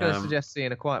 I was going to suggest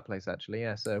seeing A Quiet Place, actually.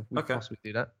 Yeah, so we could possibly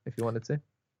do that if you wanted to.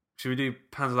 Should we do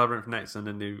Pan's Labyrinth next and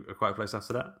then do A Quiet Place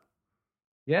after that?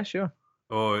 Yeah, sure.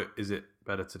 Or is it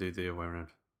better to do the other way around?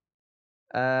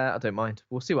 I don't mind.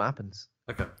 We'll see what happens.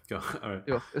 Okay, go. All right.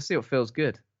 Let's see what feels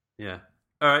good. Yeah.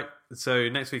 All right. So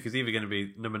next week is either going to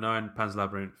be number 9, Pan's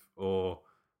Labyrinth, or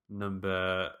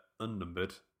number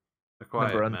unnumbered, A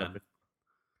Quiet Man.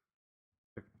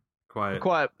 The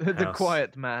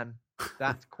Quiet Man.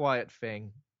 That quiet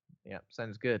thing. Yeah,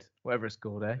 sounds good. Whatever it's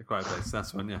called, eh? A Quiet Place.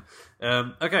 That's one,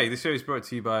 yeah. Okay, this show is brought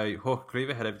to you by Hawk and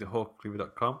Cleaver. Head over to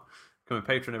hawkandcleaver.com. Become a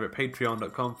patron over at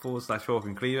patreon.com/Hawk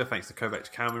and Cleaver. Thanks to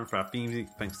Kovac Cameron for our theme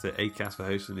music. Thanks to Acast for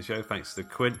hosting the show. Thanks to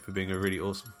Quint for being a really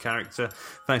awesome character.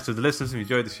 Thanks to the listeners. If you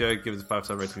enjoyed the show, give us a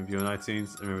 5-star rating review on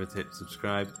iTunes. And remember to hit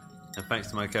subscribe. And thanks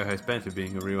to my co-host Ben for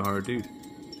being a real horror dude.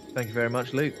 Thank you very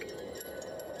much, Luke.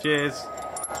 Cheers.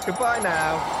 Goodbye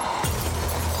now.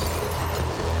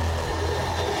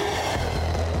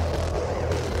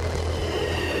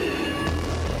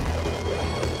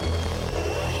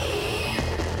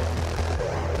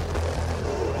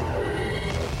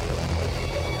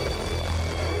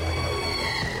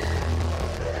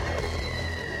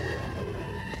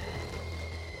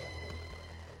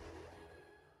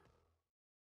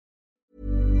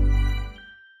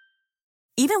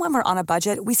 Even when we're on a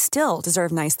budget, we still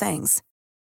deserve nice things.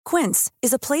 Quince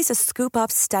is a place to scoop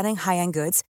up stunning high-end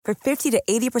goods for 50 to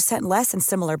 80% less than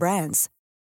similar brands.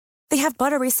 They have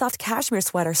buttery soft cashmere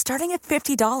sweaters starting at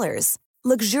 $50,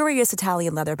 luxurious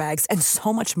Italian leather bags, and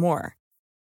so much more.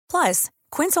 Plus,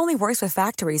 Quince only works with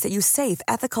factories that use safe,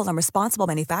 ethical, and responsible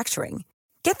manufacturing.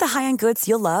 Get the high-end goods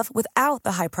you'll love without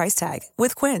the high price tag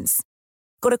with Quince.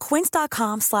 Go to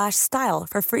quince.com/style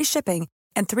for free shipping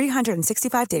and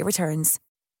 365-day returns.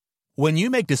 When you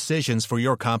make decisions for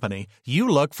your company, you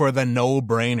look for the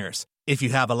no-brainers. If you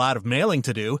have a lot of mailing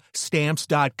to do,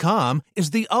 Stamps.com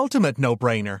is the ultimate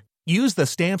no-brainer. Use the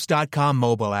Stamps.com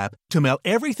mobile app to mail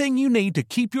everything you need to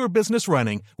keep your business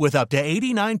running with up to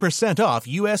 89% off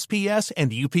USPS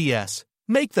and UPS.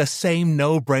 Make the same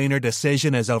no-brainer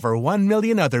decision as over 1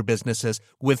 million other businesses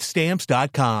with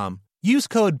Stamps.com. Use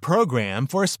code PROGRAM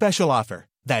for a special offer.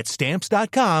 That's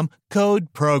Stamps.com,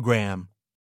 code PROGRAM.